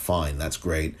good stuff. Fine, that's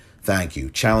great. Thank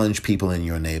you. Challenge people in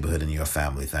your neighborhood and your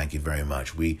family. Thank you very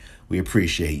much. We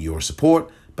appreciate your support,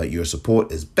 but your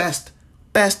support is best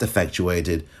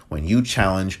effectuated when you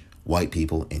challenge white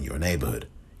people in your neighborhood,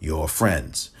 your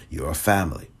friends, your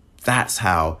family. That's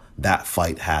how that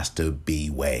fight has to be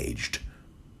waged.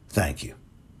 Thank you.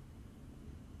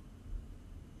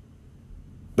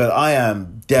 But I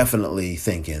am definitely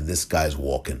thinking this guy's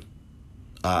walking.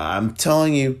 I'm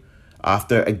telling you,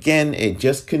 after, again, it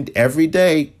just every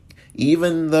day,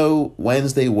 even though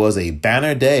Wednesday was a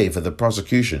banner day for the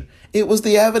prosecution, it was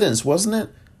the evidence, wasn't it?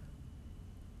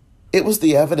 It was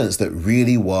the evidence that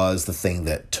really was the thing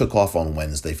that took off on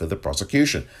Wednesday for the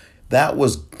prosecution. That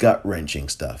was gut-wrenching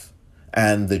stuff.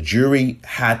 And the jury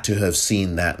had to have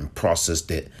seen that and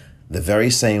processed it the very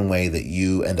same way that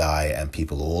you and I and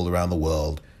people all around the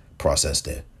world processed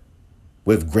it,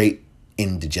 with great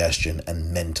indigestion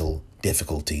and mental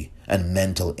difficulty and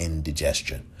mental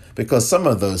indigestion. Because some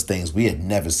of those things we had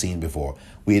never seen before.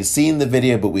 We had seen the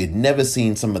video, but we had never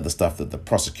seen some of the stuff that the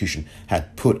prosecution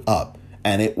had put up.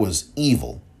 And it was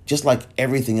evil, just like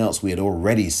everything else we had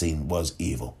already seen was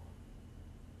evil.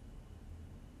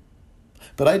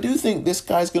 But I do think this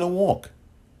guy's going to walk.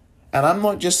 And I'm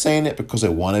not just saying it because I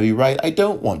want to be right. I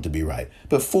don't want to be right.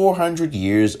 But 400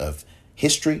 years of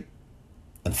history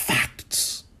and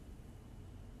facts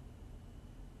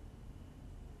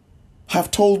have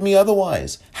told me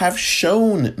otherwise, have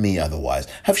shown me otherwise,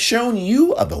 have shown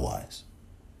you otherwise.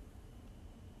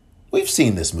 We've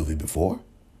seen this movie before.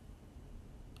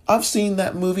 I've seen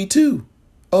that movie too,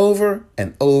 over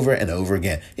and over and over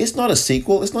again. It's not a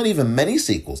sequel. It's not even many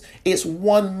sequels. It's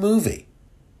one movie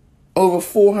over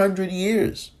 400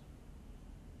 years.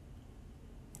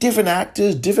 Different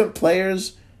actors, different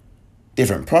players,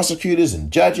 different prosecutors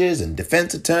and judges and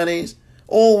defense attorneys,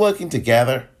 all working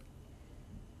together.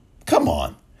 Come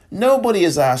on. Nobody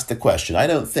has asked the question, I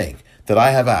don't think, that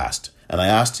I have asked. And I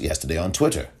asked yesterday on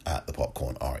Twitter, at the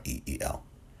Popcorn, REEL.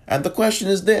 And the question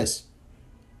is this.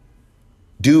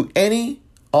 Do any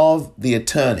of the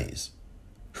attorneys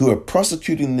who are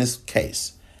prosecuting this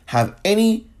case have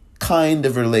any kind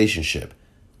of relationship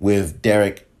with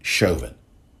Derek Chauvin,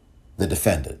 the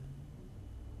defendant?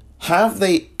 Have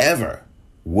they ever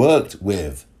worked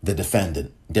with the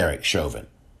defendant, Derek Chauvin,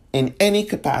 in any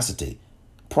capacity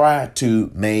prior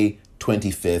to May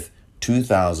 25th,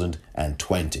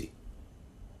 2020?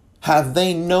 Have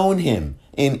they known him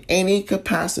in any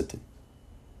capacity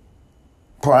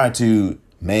prior to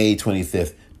May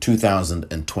 25th,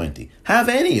 2020? Have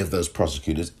any of those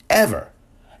prosecutors ever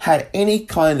had any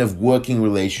kind of working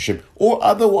relationship or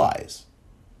otherwise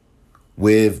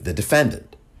with the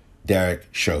defendant, Derek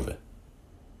Chauvin?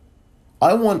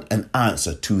 I want an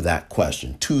answer to that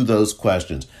question, to those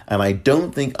questions, and I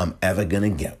don't think I'm ever going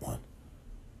to get one.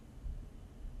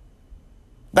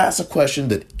 That's a question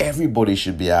that everybody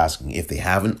should be asking if they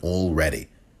haven't already.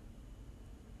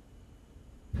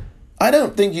 I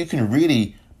don't think you can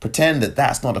really pretend that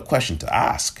that's not a question to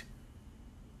ask.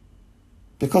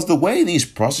 Because the way these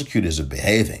prosecutors are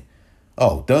behaving,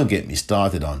 oh, don't get me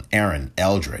started on Aaron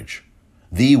Eldridge,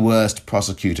 the worst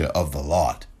prosecutor of the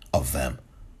lot of them.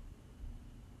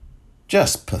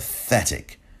 Just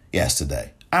pathetic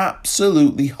yesterday.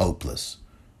 Absolutely hopeless.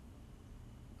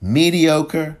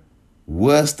 Mediocre,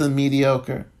 worse than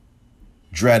mediocre.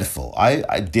 Dreadful.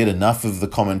 I did enough of the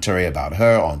commentary about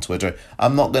her on Twitter.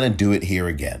 I'm not going to do it here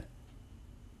again.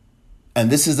 And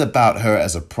this is about her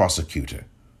as a prosecutor.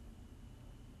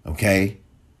 Okay?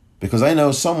 Because I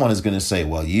know someone is going to say,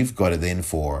 well, you've got it in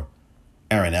for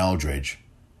Aaron Eldridge.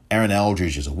 Aaron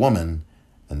Eldridge is a woman,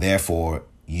 and therefore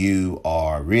you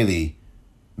are really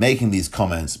making these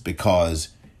comments because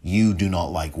you do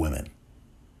not like women.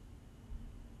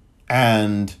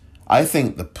 And I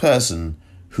think the person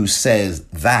who says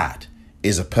that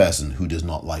is a person who does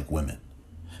not like women.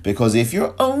 Because if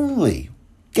your only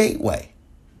gateway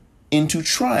into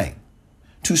trying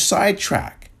to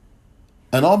sidetrack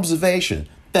an observation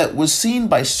that was seen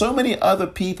by so many other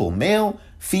people, male,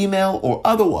 female, or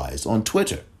otherwise, on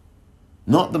Twitter,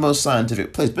 not the most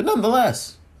scientific place, but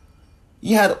nonetheless,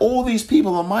 you had all these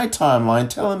people on my timeline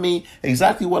telling me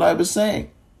exactly what I was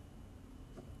saying.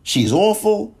 She's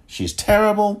awful. She's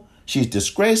terrible. She's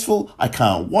disgraceful. I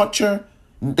can't watch her.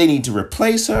 They need to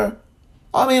replace her.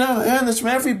 I mean, I'm hearing this from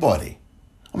everybody.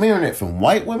 I'm hearing it from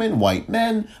white women, white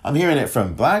men. I'm hearing it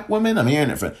from black women. I'm hearing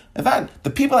it from... In fact, the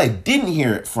people I didn't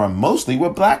hear it from mostly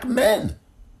were black men.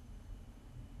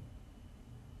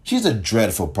 She's a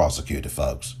dreadful prosecutor,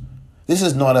 folks. This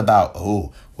is not about,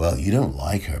 oh, well, you don't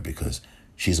like her because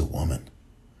she's a woman.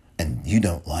 And you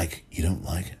don't like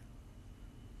it.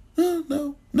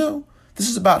 No. This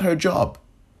is about her job.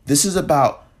 This is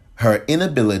about her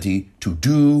inability to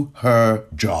do her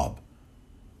job.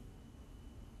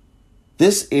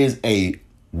 This is a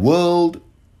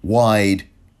worldwide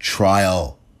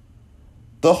trial.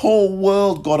 The whole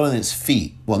world got on its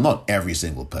feet. Well, not every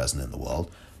single person in the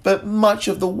world, but much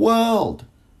of the world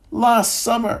last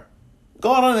summer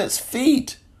got on its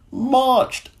feet,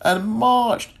 marched and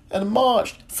marched and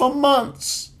marched for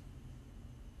months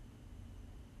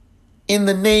in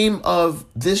the name of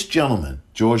this gentleman,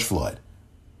 George Floyd.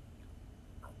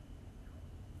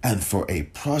 And for a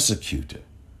prosecutor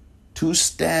to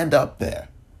stand up there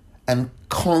and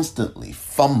constantly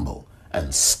fumble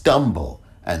and stumble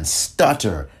and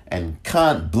stutter and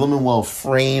can't bloomin' well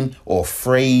frame or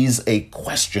phrase a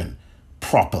question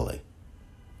properly.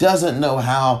 Doesn't know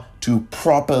how to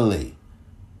properly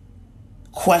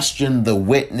question the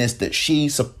witness that she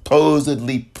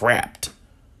supposedly prepped.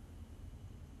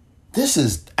 This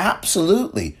is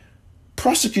absolutely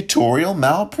prosecutorial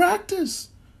malpractice.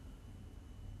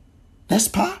 N'est-ce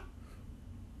pas?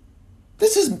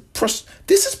 This is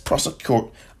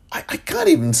prosecutorial. I can't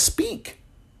even speak.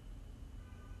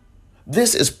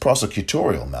 This is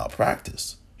prosecutorial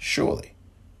malpractice, surely.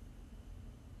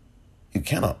 You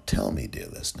cannot tell me, dear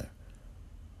listener,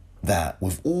 that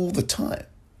with all the time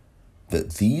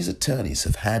that these attorneys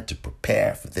have had to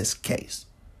prepare for this case,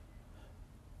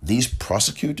 these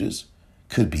prosecutors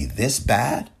could be this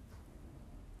bad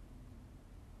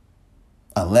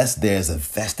unless there's a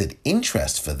vested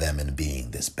interest for them in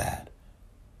being this bad.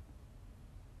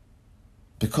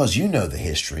 Because you know the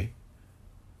history.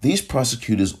 These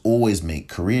prosecutors always make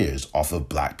careers off of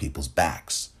black people's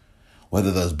backs,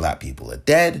 whether those black people are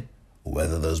dead or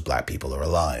whether those black people are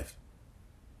alive.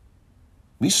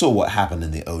 We saw what happened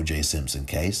in the O.J. Simpson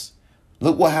case.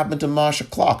 Look what happened to Marsha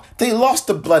Clark. They lost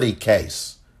the bloody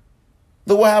case.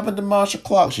 Look what happened to Marsha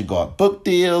Clark. She got book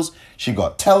deals. She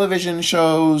got television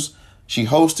shows. She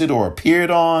hosted or appeared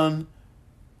on.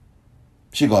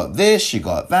 She got this. She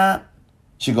got that.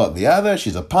 She got the other.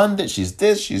 She's a pundit. She's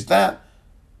this. She's that.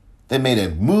 They made a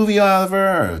movie out of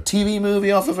her, or a TV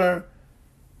movie off of her.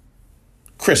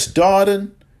 Chris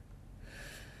Darden,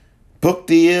 book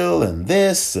deal, and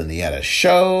this, and he had a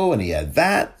show, and he had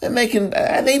that, and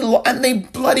they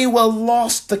bloody well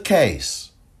lost the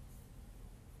case.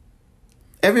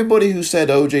 Everybody who said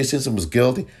O.J. Simpson was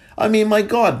guilty, I mean, my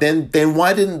God, then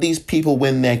why didn't these people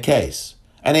win their case?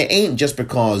 And it ain't just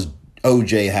because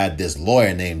O.J. had this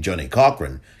lawyer named Johnny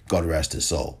Cochran, God rest his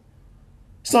soul.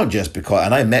 It's not just because,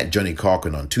 and I met Johnny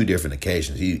Cochran on 2 different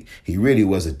occasions. He really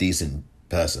was a decent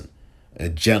person, a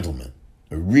gentleman,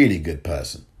 a really good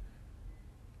person.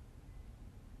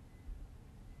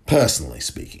 Personally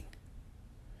speaking.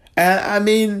 And I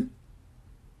mean,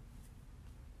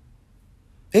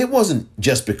 it wasn't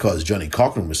just because Johnny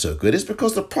Cochran was so good. It's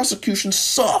because the prosecution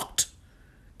sucked.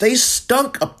 They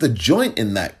stunk up the joint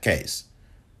in that case.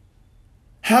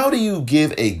 How do you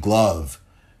give a glove?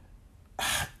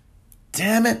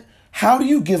 Damn it. How do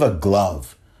you give a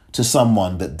glove to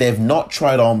someone that they've not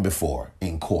tried on before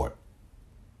in court?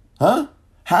 Huh?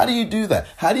 How do you do that?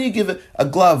 How do you give a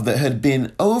glove that had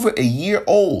been over a year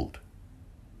old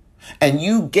and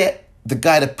you get the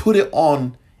guy to put it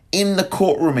on in the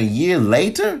courtroom a year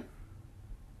later?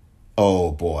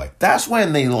 Oh boy, that's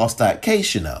when they lost that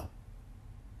case, you know.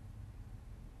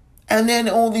 And then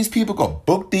all these people got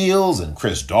book deals, and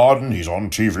Chris Darden, he's on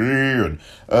TV,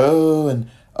 and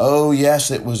oh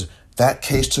yes, it was, that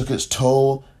case took its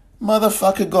toll.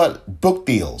 Motherfucker got book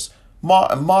deals.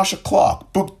 Marsha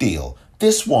Clark, book deal.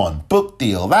 This one, book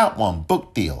deal. That one,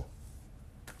 book deal.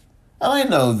 And I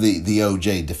know the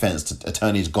O.J. defense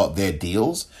attorneys got their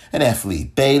deals, and F. Lee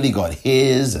Bailey got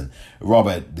his, and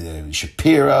Robert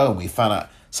Shapiro, and we found out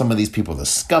some of these people are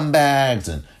scumbags,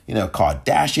 and, you know,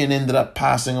 Kardashian ended up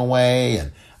passing away,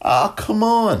 and, come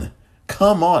on.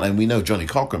 And we know Johnny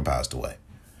Cochran passed away.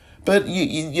 But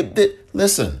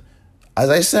listen, as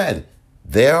I said,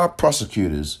 there are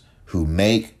prosecutors who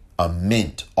make a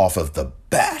mint off of the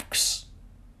backs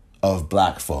of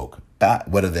black folk,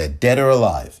 whether they're dead or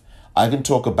alive. I can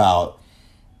talk about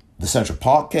the Central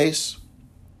Park case,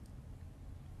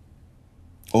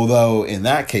 although in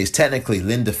that case, technically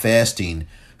Linda Fairstein,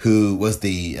 who was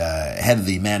the head of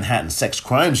the Manhattan Sex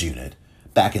Crimes Unit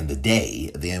back in the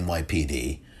day, the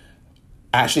NYPD,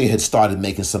 actually had started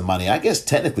making some money, I guess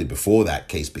technically before that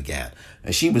case began.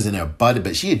 And she was in her bud,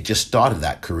 but she had just started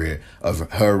that career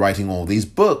of her writing all these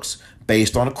books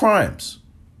based on crimes.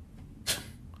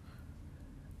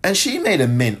 And she made a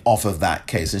mint off of that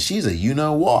case, and she's a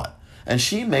you-know-what. And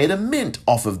she made a mint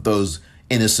off of those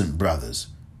innocent brothers.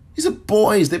 These are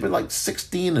boys. They were like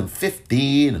 16 and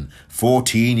 15 and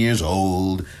 14 years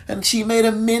old. And she made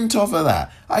a mint off of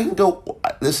that. I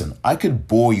could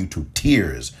bore you to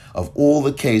tears of all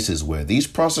the cases where these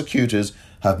prosecutors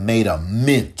have made a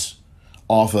mint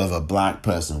off of a black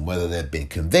person, whether they've been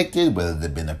convicted, whether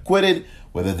they've been acquitted,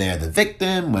 whether they're the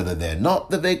victim, whether they're not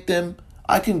the victim.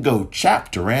 I can go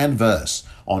chapter and verse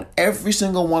on every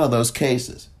single one of those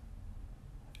cases.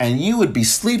 And you would be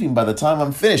sleeping by the time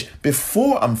I'm finished.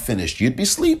 Before I'm finished, you'd be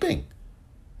sleeping.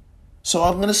 So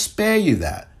I'm going to spare you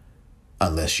that.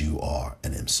 Unless you are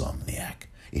an insomniac.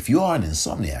 If you are an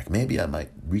insomniac, maybe I might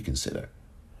reconsider.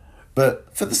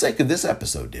 But for the sake of this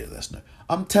episode, dear listener,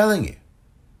 I'm telling you,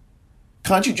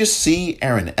 Can't you just see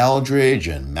Aaron Eldridge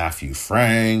and Matthew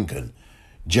Frank and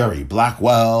Jerry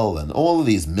Blackwell and all of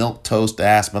these milquetoast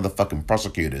ass motherfucking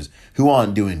prosecutors who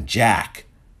aren't doing jack?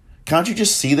 Can't you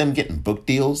just see them getting book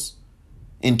deals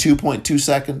in 2.2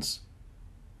 seconds?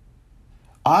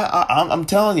 I'm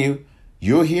telling you,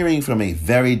 you're hearing from a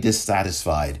very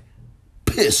dissatisfied,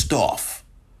 pissed off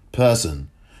person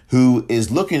who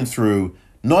is looking through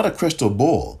not a crystal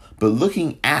ball, but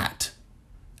looking at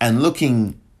and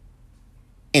looking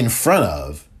in front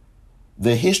of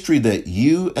the history that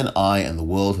you and I and the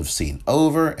world have seen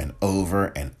over and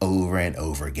over and over and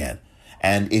over again.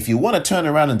 And if you want to turn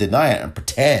around and deny it and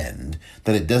pretend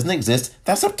that it doesn't exist,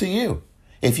 that's up to you.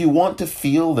 If you want to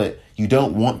feel that you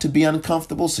don't want to be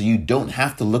uncomfortable so you don't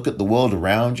have to look at the world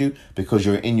around you because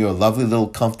you're in your lovely little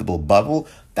comfortable bubble,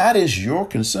 that is your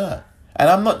concern. And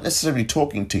I'm not necessarily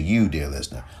talking to you, dear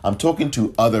listener. I'm talking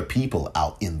to other people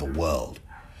out in the world.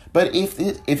 But if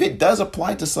it does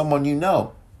apply to someone you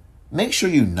know, make sure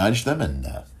you nudge them and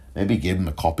maybe give them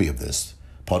a copy of this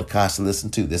podcast to listen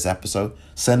to, this episode.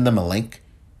 Send them a link.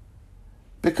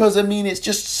 Because, I mean, it's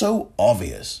just so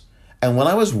obvious. And when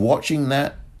I was watching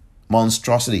that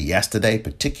monstrosity yesterday,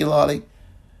 particularly,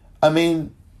 I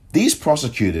mean, these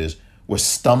prosecutors were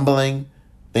stumbling.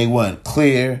 They weren't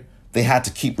clear. They had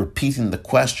to keep repeating the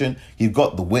question. You've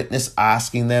got the witness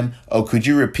asking them, oh, could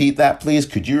you repeat that, please?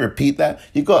 Could you repeat that?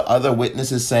 You've got other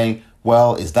witnesses saying,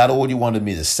 well, is that all you wanted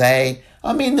me to say?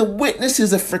 I mean, the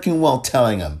witnesses are freaking well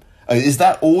telling them, is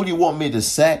that all you want me to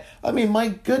say? I mean, my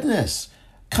goodness.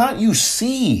 Can't you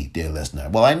see, dear listener?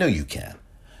 Well, I know you can.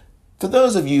 For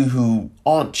those of you who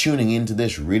aren't tuning into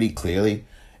this really clearly,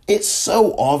 it's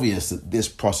so obvious that this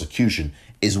prosecution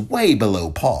is way below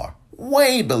par.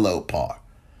 Way below par.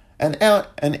 And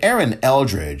Aaron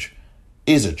Eldridge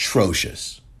is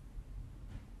atrocious.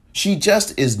 She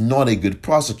just is not a good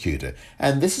prosecutor.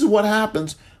 And this is what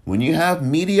happens when you have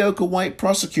mediocre white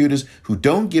prosecutors who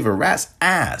don't give a rat's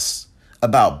ass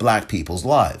about black people's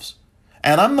lives.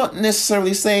 And I'm not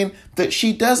necessarily saying that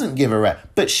she doesn't give a rat,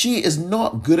 but she is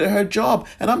not good at her job.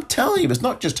 And I'm telling you, it's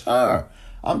not just her.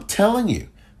 I'm telling you,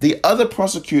 the other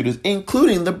prosecutors,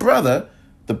 including the brother,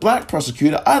 the black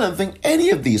prosecutor, I don't think any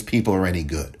of these people are any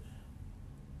good.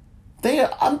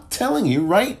 I'm telling you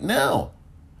right now,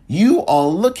 you are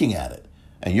looking at it,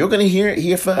 and you're going to hear it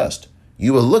here first.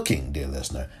 You are looking, dear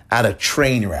listener, at a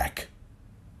train wreck.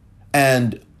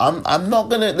 And I'm not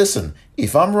going to, listen,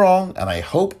 if I'm wrong, and I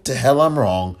hope to hell I'm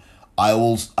wrong, I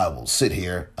will sit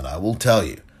here and I will tell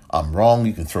you, I'm wrong.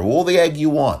 You can throw all the egg you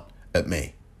want at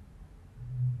me.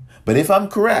 But if I'm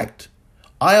correct,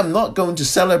 I am not going to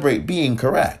celebrate being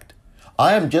correct.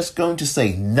 I am just going to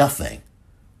say nothing.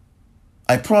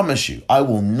 I promise you, I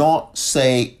will not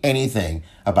say anything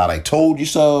about I told you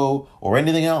so or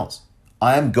anything else.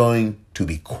 I am going to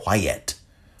be quiet,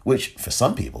 which for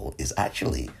some people is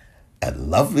actually a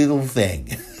lovely little thing.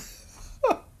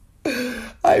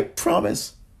 I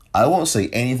promise I won't say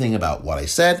anything about what I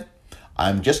said.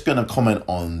 I'm just going to comment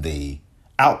on the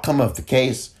outcome of the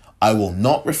case. I will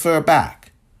not refer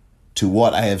back to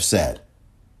what I have said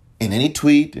in any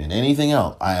tweet, in anything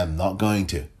else. I am not going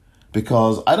to.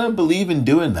 Because I don't believe in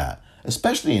doing that,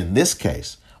 especially in this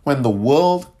case, when the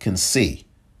world can see.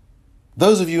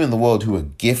 Those of you in the world who are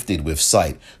gifted with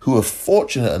sight, who are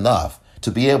fortunate enough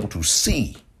to be able to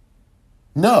see,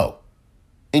 know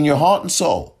in your heart and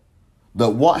soul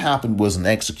that what happened was an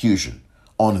execution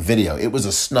on video. It was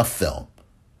a snuff film.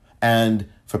 And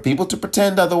for people to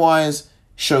pretend otherwise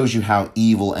shows you how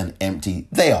evil and empty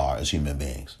they are as human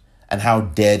beings, and how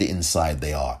dead inside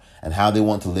they are, and how they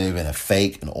want to live in a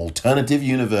fake and alternative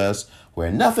universe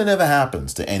where nothing ever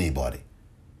happens to anybody.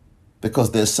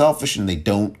 Because they're selfish and they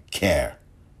don't care.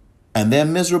 And they're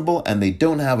miserable and they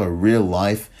don't have a real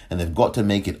life, and they've got to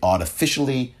make it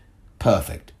artificially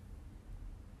perfect.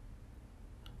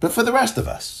 But for the rest of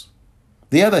us,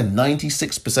 the other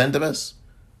 96% of us,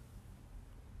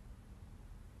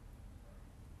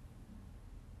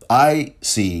 I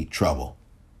see trouble.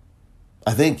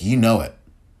 I think you know it.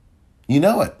 You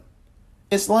know it.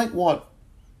 It's like what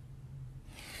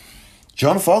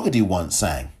John Fogerty once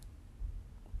sang.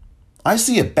 I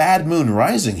see a bad moon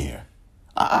rising here.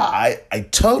 I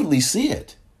totally see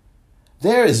it.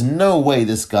 There is no way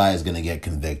this guy is going to get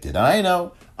convicted. I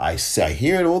know. I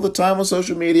hear it all the time on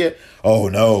social media. Oh,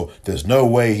 no, there's no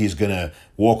way he's going to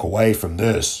walk away from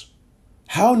this.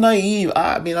 How naive.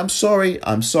 I mean, I'm sorry.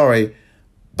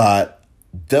 But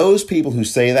those people who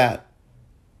say that,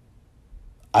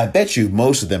 I bet you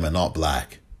most of them are not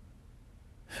black.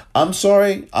 I'm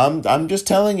sorry. I'm just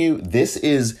telling you, this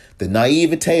is the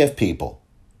naivete of people.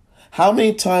 How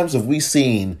many times have we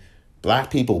seen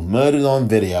black people murdered on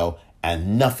video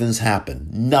and nothing's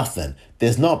happened. Nothing.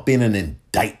 There's not been an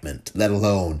indictment, let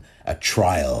alone a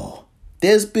trial.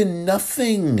 There's been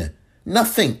nothing.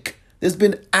 Nothing. There's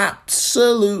been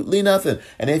absolutely nothing.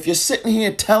 And if you're sitting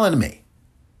here telling me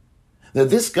that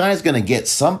this guy's going to get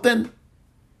something,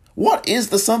 what is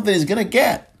the something he's going to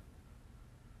get?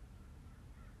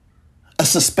 A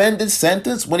suspended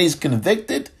sentence when he's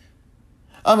convicted?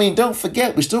 I mean, don't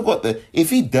forget, we still got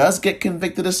if he does get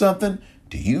convicted of something,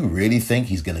 do you really think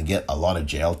he's going to get a lot of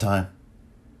jail time?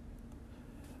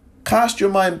 Cast your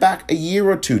mind back a year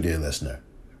or two, dear listener.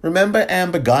 Remember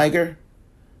Amber Geiger,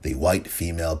 the white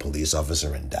female police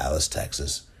officer in Dallas,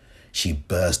 Texas? She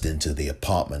burst into the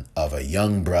apartment of a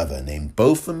young brother named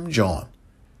Botham Jean.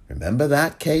 Remember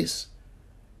that case?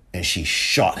 And she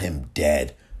shot him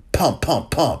dead. Pump,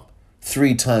 pump, pump.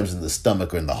 3 times in the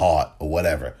stomach or in the heart or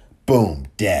whatever. Boom,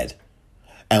 dead.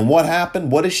 And what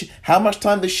happened? How much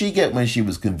time did she get when she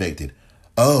was convicted?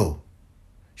 Oh,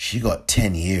 she got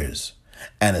 10 years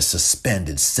and a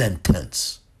suspended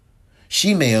sentence.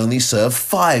 She may only serve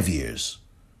 5 years.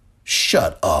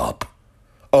 Shut up.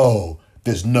 Oh,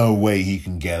 there's no way he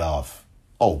can get off.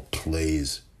 Oh,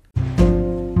 please.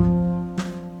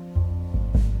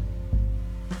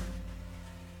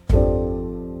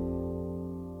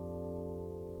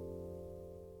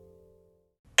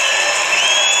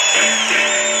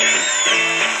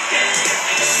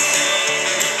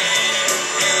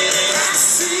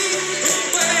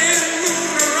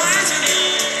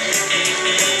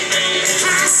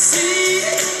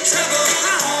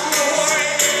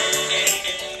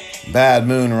 Bad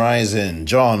Moon Rising,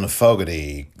 John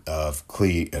Fogerty of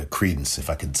Creedence, if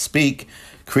I could speak,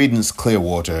 Creedence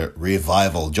Clearwater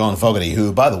Revival. John Fogerty,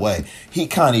 who, by the way, he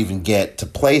can't even get to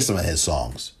play some of his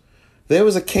songs. There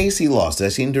was a case he lost, I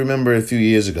seem to remember a few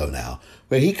years ago now,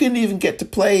 where he couldn't even get to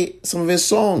play some of his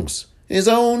songs, his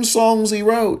own songs he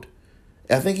wrote.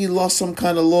 I think he lost some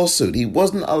kind of lawsuit. He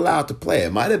wasn't allowed to play.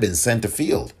 It might have been center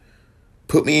field.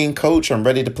 Put me in, coach, I'm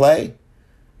ready to play.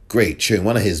 Great tune,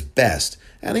 one of his best.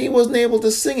 And he wasn't able to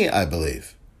sing it, I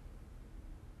believe.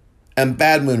 And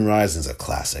Bad Moon Rising is a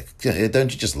classic.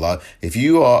 Don't you just love? If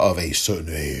you are of a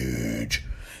certain age,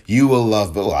 you will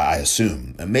love, but I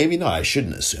assume, and maybe not, I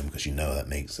shouldn't assume, because you know that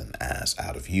makes an ass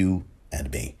out of you and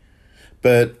me.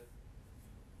 But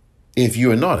if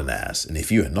you are not an ass, and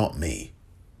if you are not me,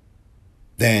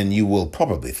 then you will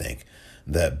probably think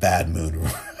that Bad Moon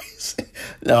Rising.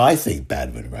 No, I think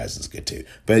Bad Moon Rising is good too.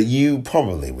 But you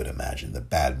probably would imagine that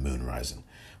Bad Moon Rising.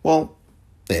 Well,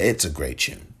 it's a great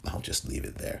tune. I'll just leave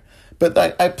it there. But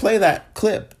I play that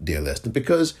clip, dear listener,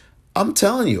 because I'm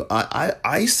telling you,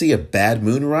 I see a Bad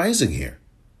Moon Rising here.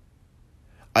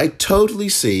 I totally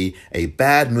see a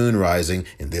Bad Moon Rising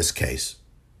in this case.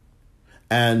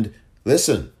 And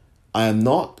listen,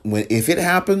 if it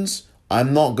happens,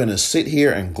 I'm not going to sit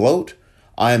here and gloat.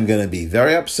 I am going to be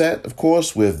very upset, of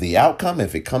course, with the outcome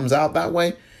if it comes out that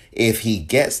way. If he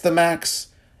gets the max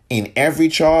in every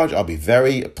charge, I'll be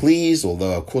very pleased,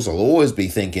 although, of course, I'll always be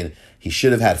thinking he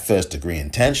should have had first-degree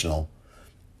intentional,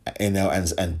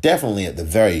 and definitely at the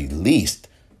very least,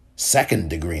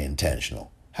 second-degree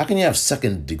intentional. How can you have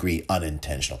second-degree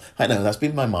unintentional? I know, that's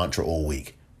been my mantra all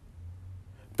week.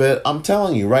 But I'm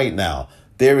telling you right now,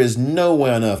 there is no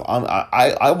way on earth.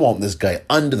 I want this guy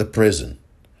under the prison.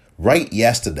 Right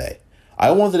yesterday.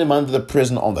 I wanted him under the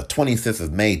prison on the 25th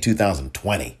of May,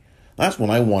 2020. That's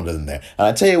when I wanted him there. And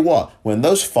I tell you what, when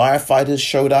those firefighters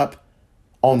showed up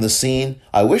on the scene,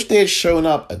 I wish they had shown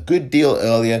up a good deal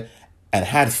earlier and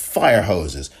had fire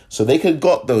hoses. So they could have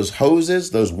got those hoses,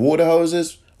 those water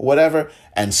hoses, or whatever,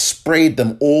 and sprayed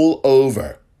them all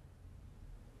over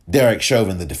Derek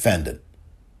Chauvin, the defendant.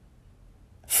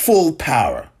 Full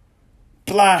power.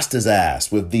 Blast his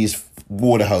ass with these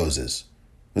water hoses.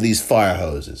 With these fire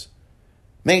hoses.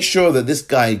 Make sure that this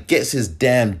guy gets his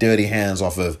damn dirty hands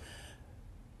off of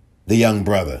the young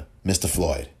brother, Mr.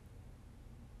 Floyd.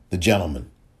 The gentleman.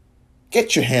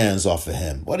 Get your hands off of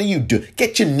him. What are you doing?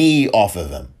 Get your knee off of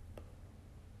him.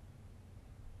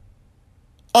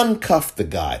 Uncuff the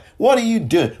guy. What are you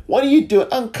doing? What are you doing?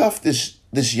 Uncuff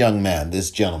this young man, this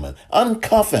gentleman.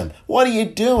 Uncuff him. What are you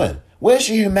doing? Where's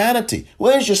your humanity?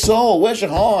 Where's your soul? Where's your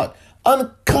heart?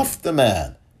 Uncuff the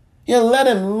man. You let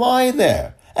him lie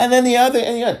there. And then you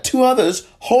got 2 others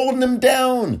holding him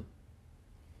down.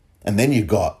 And then you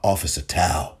got Officer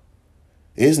Tao.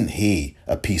 Isn't he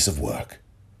a piece of work?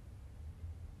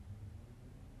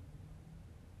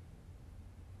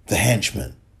 The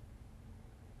henchman.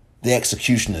 The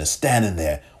executioner standing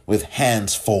there with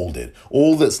hands folded.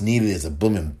 All that's needed is a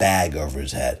blooming bag over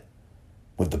his head.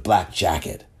 With the black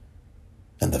jacket.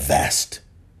 And the vest.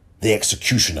 The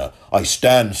executioner. I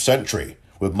stand sentry.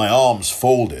 with my arms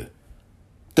folded.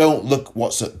 Don't look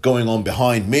what's going on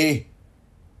behind me.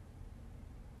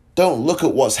 Don't look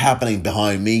at what's happening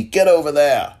behind me. Get over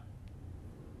there.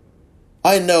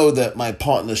 I know that my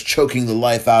partner's choking the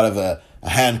life out of a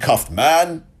handcuffed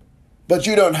man, but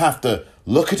you don't have to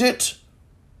look at it.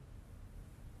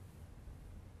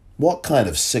 What kind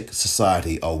of sick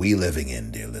society are we living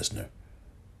in, dear listener?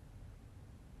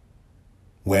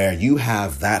 Where you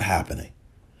have that happening,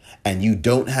 and you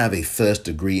don't have a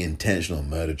first-degree intentional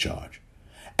murder charge,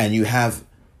 and you have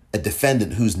a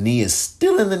defendant whose knee is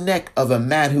still in the neck of a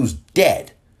man who's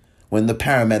dead when the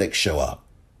paramedics show up.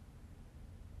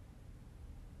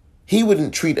 He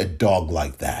wouldn't treat a dog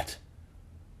like that.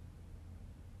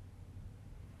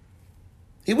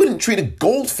 He wouldn't treat a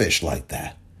goldfish like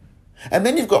that. And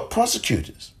then you've got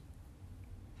prosecutors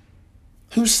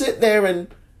who sit there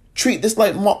and treat this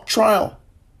like mock trial,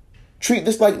 treat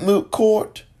this like moot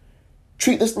court,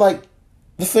 treat this like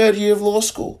the third year of law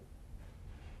school.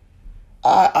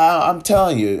 I'm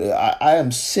telling you, I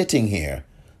am sitting here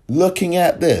looking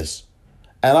at this,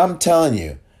 and I'm telling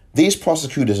you, these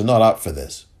prosecutors are not up for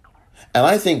this. And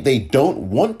I think they don't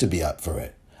want to be up for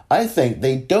it. I think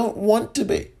they don't want to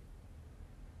be.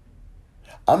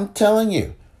 I'm telling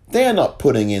you, they're not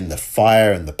putting in the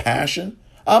fire and the passion.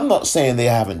 I'm not saying they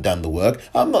haven't done the work.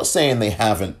 I'm not saying they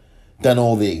haven't done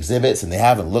all the exhibits and they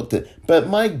haven't looked at, but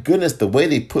my goodness, the way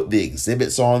they put the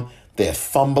exhibits on, they're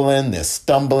fumbling, they're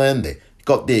stumbling, they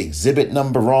got the exhibit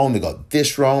number wrong, they got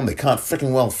this wrong, they can't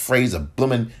freaking well phrase a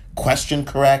blooming question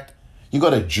correct. You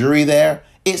got a jury there.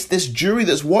 It's this jury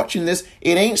that's watching this.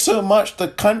 It ain't so much the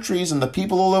countries and the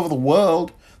people all over the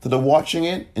world that are watching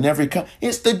it in every country.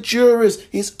 It's the jurors.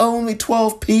 It's only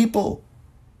 12 people.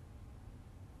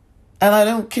 And I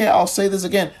don't care. I'll say this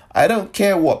again. I don't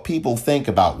care what people think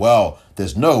about, well,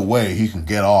 there's no way he can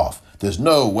get off. There's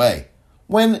no way.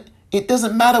 When it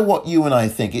doesn't matter what you and I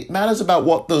think. It matters about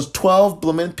what those 12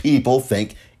 blooming people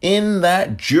think in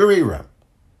that jury room.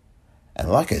 And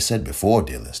like I said before,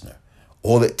 dear listener,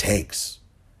 all it takes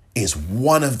is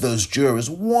one of those jurors,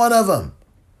 one of them,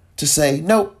 to say,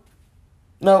 nope,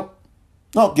 not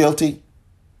guilty.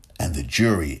 And the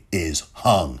jury is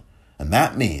hung. And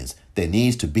that means there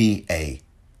needs to be a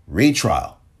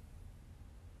retrial.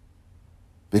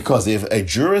 Because if a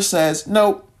juror says,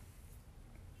 nope,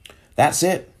 that's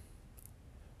it.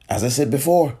 As I said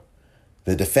before,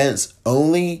 the defense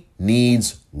only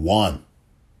needs one.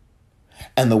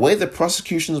 And the way the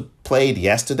prosecution played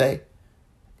yesterday,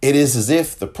 it is as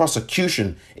if the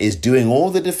prosecution is doing all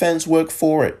the defense work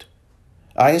for it.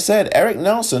 Like I said, Eric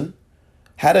Nelson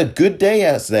had a good day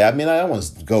yesterday. I mean, I don't want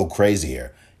to go crazy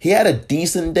here. He had a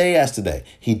decent day yesterday.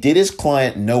 He did his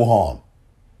client no harm.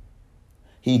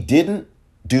 He didn't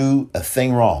do a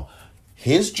thing wrong.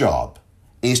 His job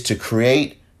is to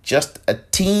create just a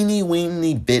teeny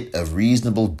weeny bit of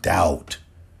reasonable doubt.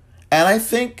 And I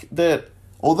think that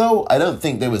although I don't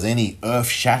think there was any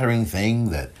earth-shattering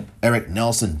thing that Eric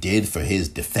Nelson did for his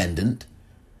defendant,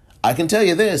 I can tell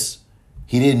you this.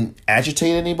 He didn't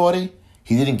agitate anybody.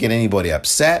 He didn't get anybody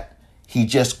upset. He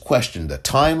just questioned the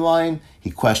timeline. He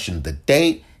questioned the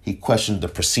date. He questioned the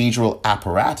procedural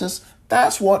apparatus.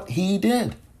 That's what he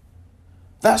did.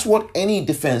 That's what any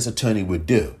defense attorney would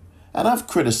do. And I've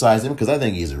criticized him because I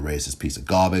think he's a racist piece of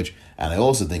garbage. And I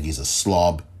also think he's a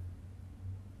slob.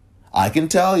 I can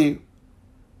tell you,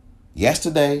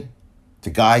 yesterday,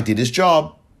 the guy did his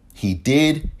job. He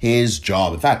did his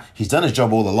job. In fact, he's done his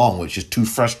job all along, which is to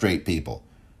frustrate people.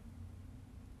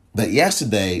 But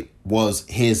yesterday was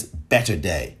his better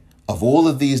day of all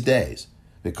of these days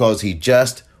because he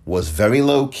just was very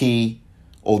low key,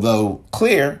 although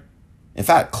clear. In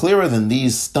fact, clearer than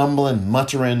these stumbling,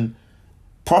 muttering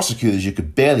prosecutors you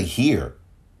could barely hear.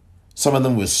 Some of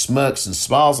them with smirks and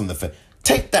smiles on their face.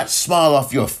 Take that smile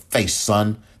off your face,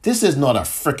 son. This is not a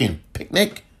freaking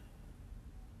picnic.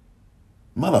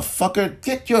 Motherfucker,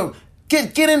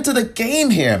 get into the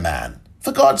game here, man.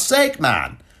 For God's sake,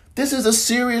 man. This is a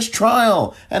serious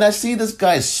trial. And I see this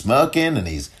guy smirking and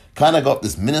he's kind of got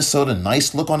this Minnesota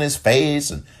nice look on his face.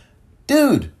 And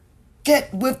dude,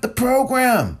 get with the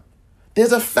program.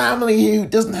 There's a family here who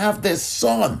doesn't have their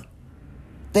son,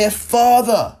 their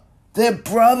father, their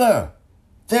brother,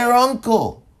 their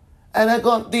uncle. And I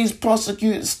got these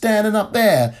prosecutors standing up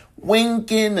there,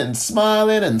 winking and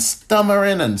smiling and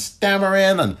stammering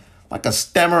and like a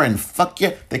stammering fuck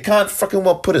you. They can't fucking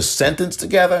well put a sentence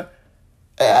together.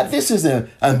 This is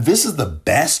the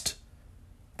best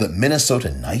that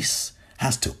Minnesota Nice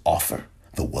has to offer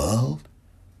the world.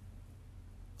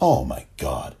 Oh my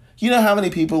God. You know how many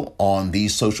people on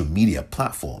these social media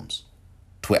platforms,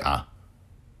 Twitter,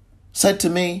 said to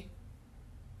me,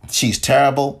 She's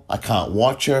terrible. I can't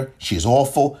watch her. She's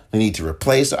awful. They need to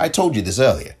replace her. I told you this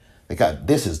earlier.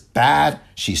 This is bad.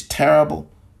 She's terrible.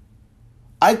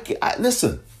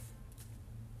 Listen.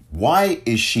 Why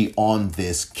is she on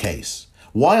this case?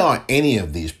 Why aren't any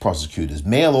of these prosecutors,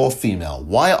 male or female,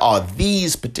 why are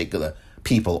these particular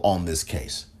people on this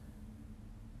case?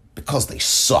 Because they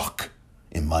suck,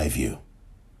 in my view.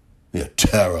 They're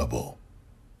terrible.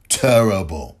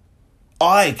 Terrible.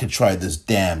 I could try this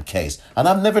damn case, and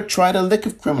I've never tried a lick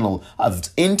of criminal.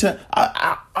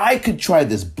 I could try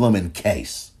this bloomin'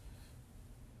 case.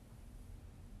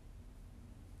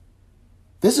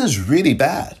 This is really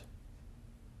bad.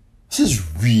 This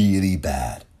is really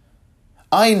bad.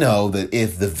 I know that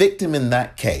if the victim in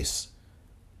that case,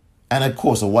 and of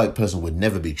course a white person would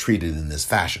never be treated in this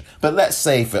fashion, but let's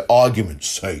say for argument's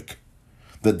sake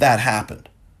that happened,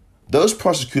 those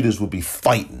prosecutors would be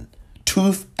fighting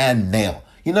tooth and nail.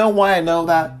 You know why I know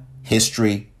that?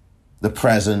 History, the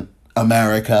present,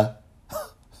 America,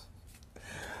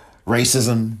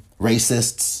 racism,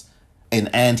 racists, an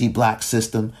anti-black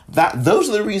system. Those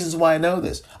are the reasons why I know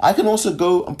this. I can also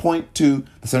go and point to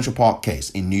the Central Park case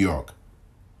in New York,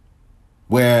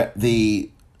 where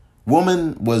the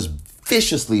woman was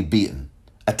viciously beaten,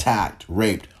 attacked,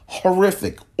 raped,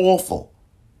 horrific, awful.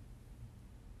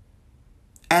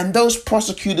 And those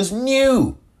prosecutors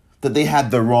knew that they had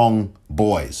the wrong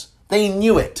boys. They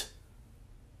knew it.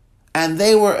 And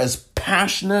they were as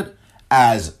passionate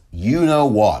as you know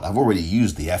what. I've already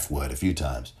used the F word a few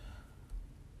times.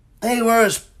 They were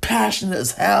as passionate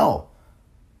as hell.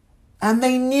 And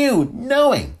they knew,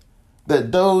 knowing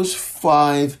that those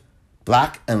 5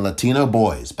 Black and Latino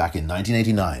boys back in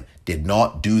 1989 did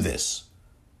not do this.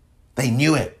 They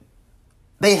knew it.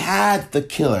 They had the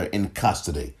killer in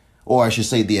custody, or I should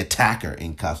say the attacker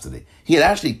in custody. He had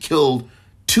actually killed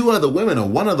 2 other women, or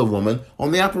 1 other woman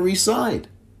on the Upper East Side.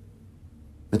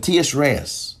 Matias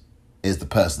Reyes is the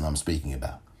person I'm speaking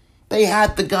about. They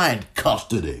had the guy in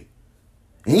custody.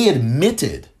 He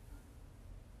admitted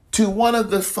to one of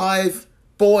the 5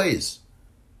 boys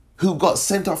who got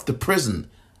sent off to prison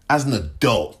as an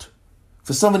adult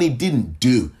for something he didn't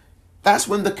do. That's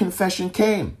when the confession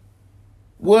came.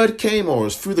 Word came, or it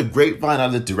was through the grapevine,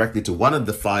 either directly to one of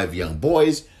the 5 young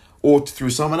boys or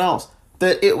through someone else,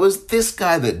 that it was this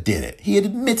guy that did it. He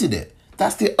admitted it.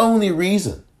 That's the only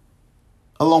reason.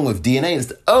 Along with DNA, it's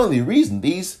the only reason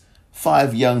these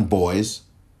 5 young boys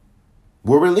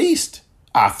were released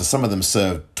after some of them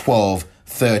served 12,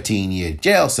 13-year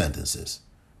jail sentences,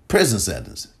 prison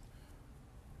sentences.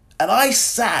 And I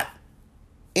sat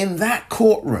in that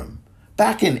courtroom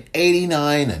back in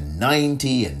 89 and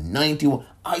 90 and 91.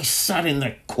 I sat in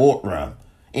that courtroom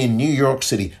in New York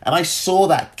City and I saw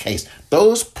that case.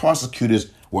 Those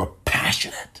prosecutors were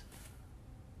passionate.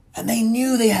 And they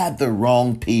knew they had the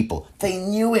wrong people. They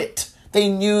knew it. They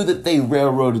knew that they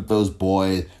railroaded those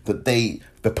boys, that the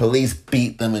police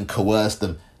beat them and coerced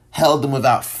them, held them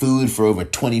without food for over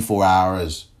 24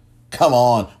 hours. Come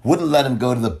on, wouldn't let them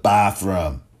go to the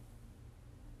bathroom.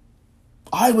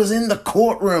 I was in the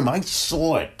courtroom. I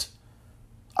saw it.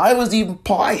 I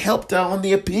helped out on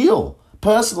the appeal,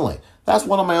 personally. That's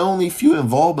one of my only few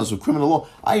involvements with criminal law.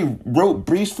 I wrote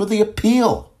briefs for the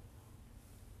appeal.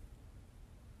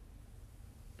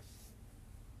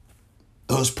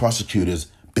 Those prosecutors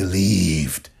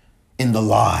believed in the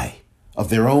lie of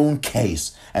their own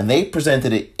case, and they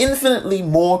presented it infinitely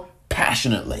more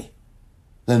passionately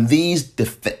than these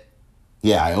defendants,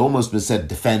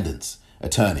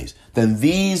 attorneys, than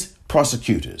these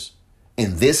prosecutors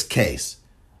in this case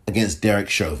against Derek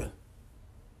Chauvin.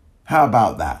 How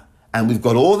about that? And we've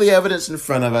got all the evidence in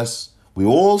front of us. We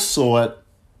all saw it.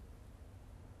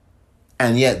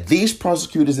 And yet these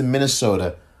prosecutors in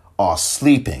Minnesota are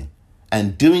sleeping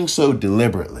and doing so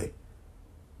deliberately.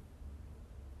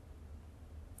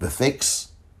 The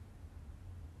fix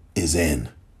is in.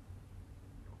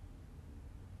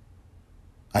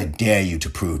 I dare you to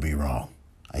prove me wrong.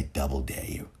 I double dare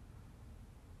you.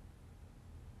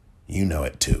 You know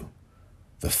it too.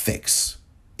 The fix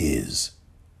is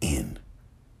in.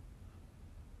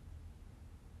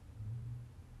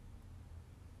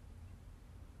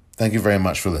 Thank you very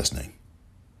much for listening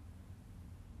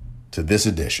to this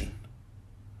edition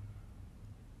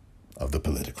of The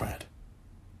Politicrat.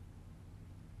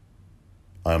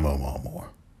 I'm Omar Moore.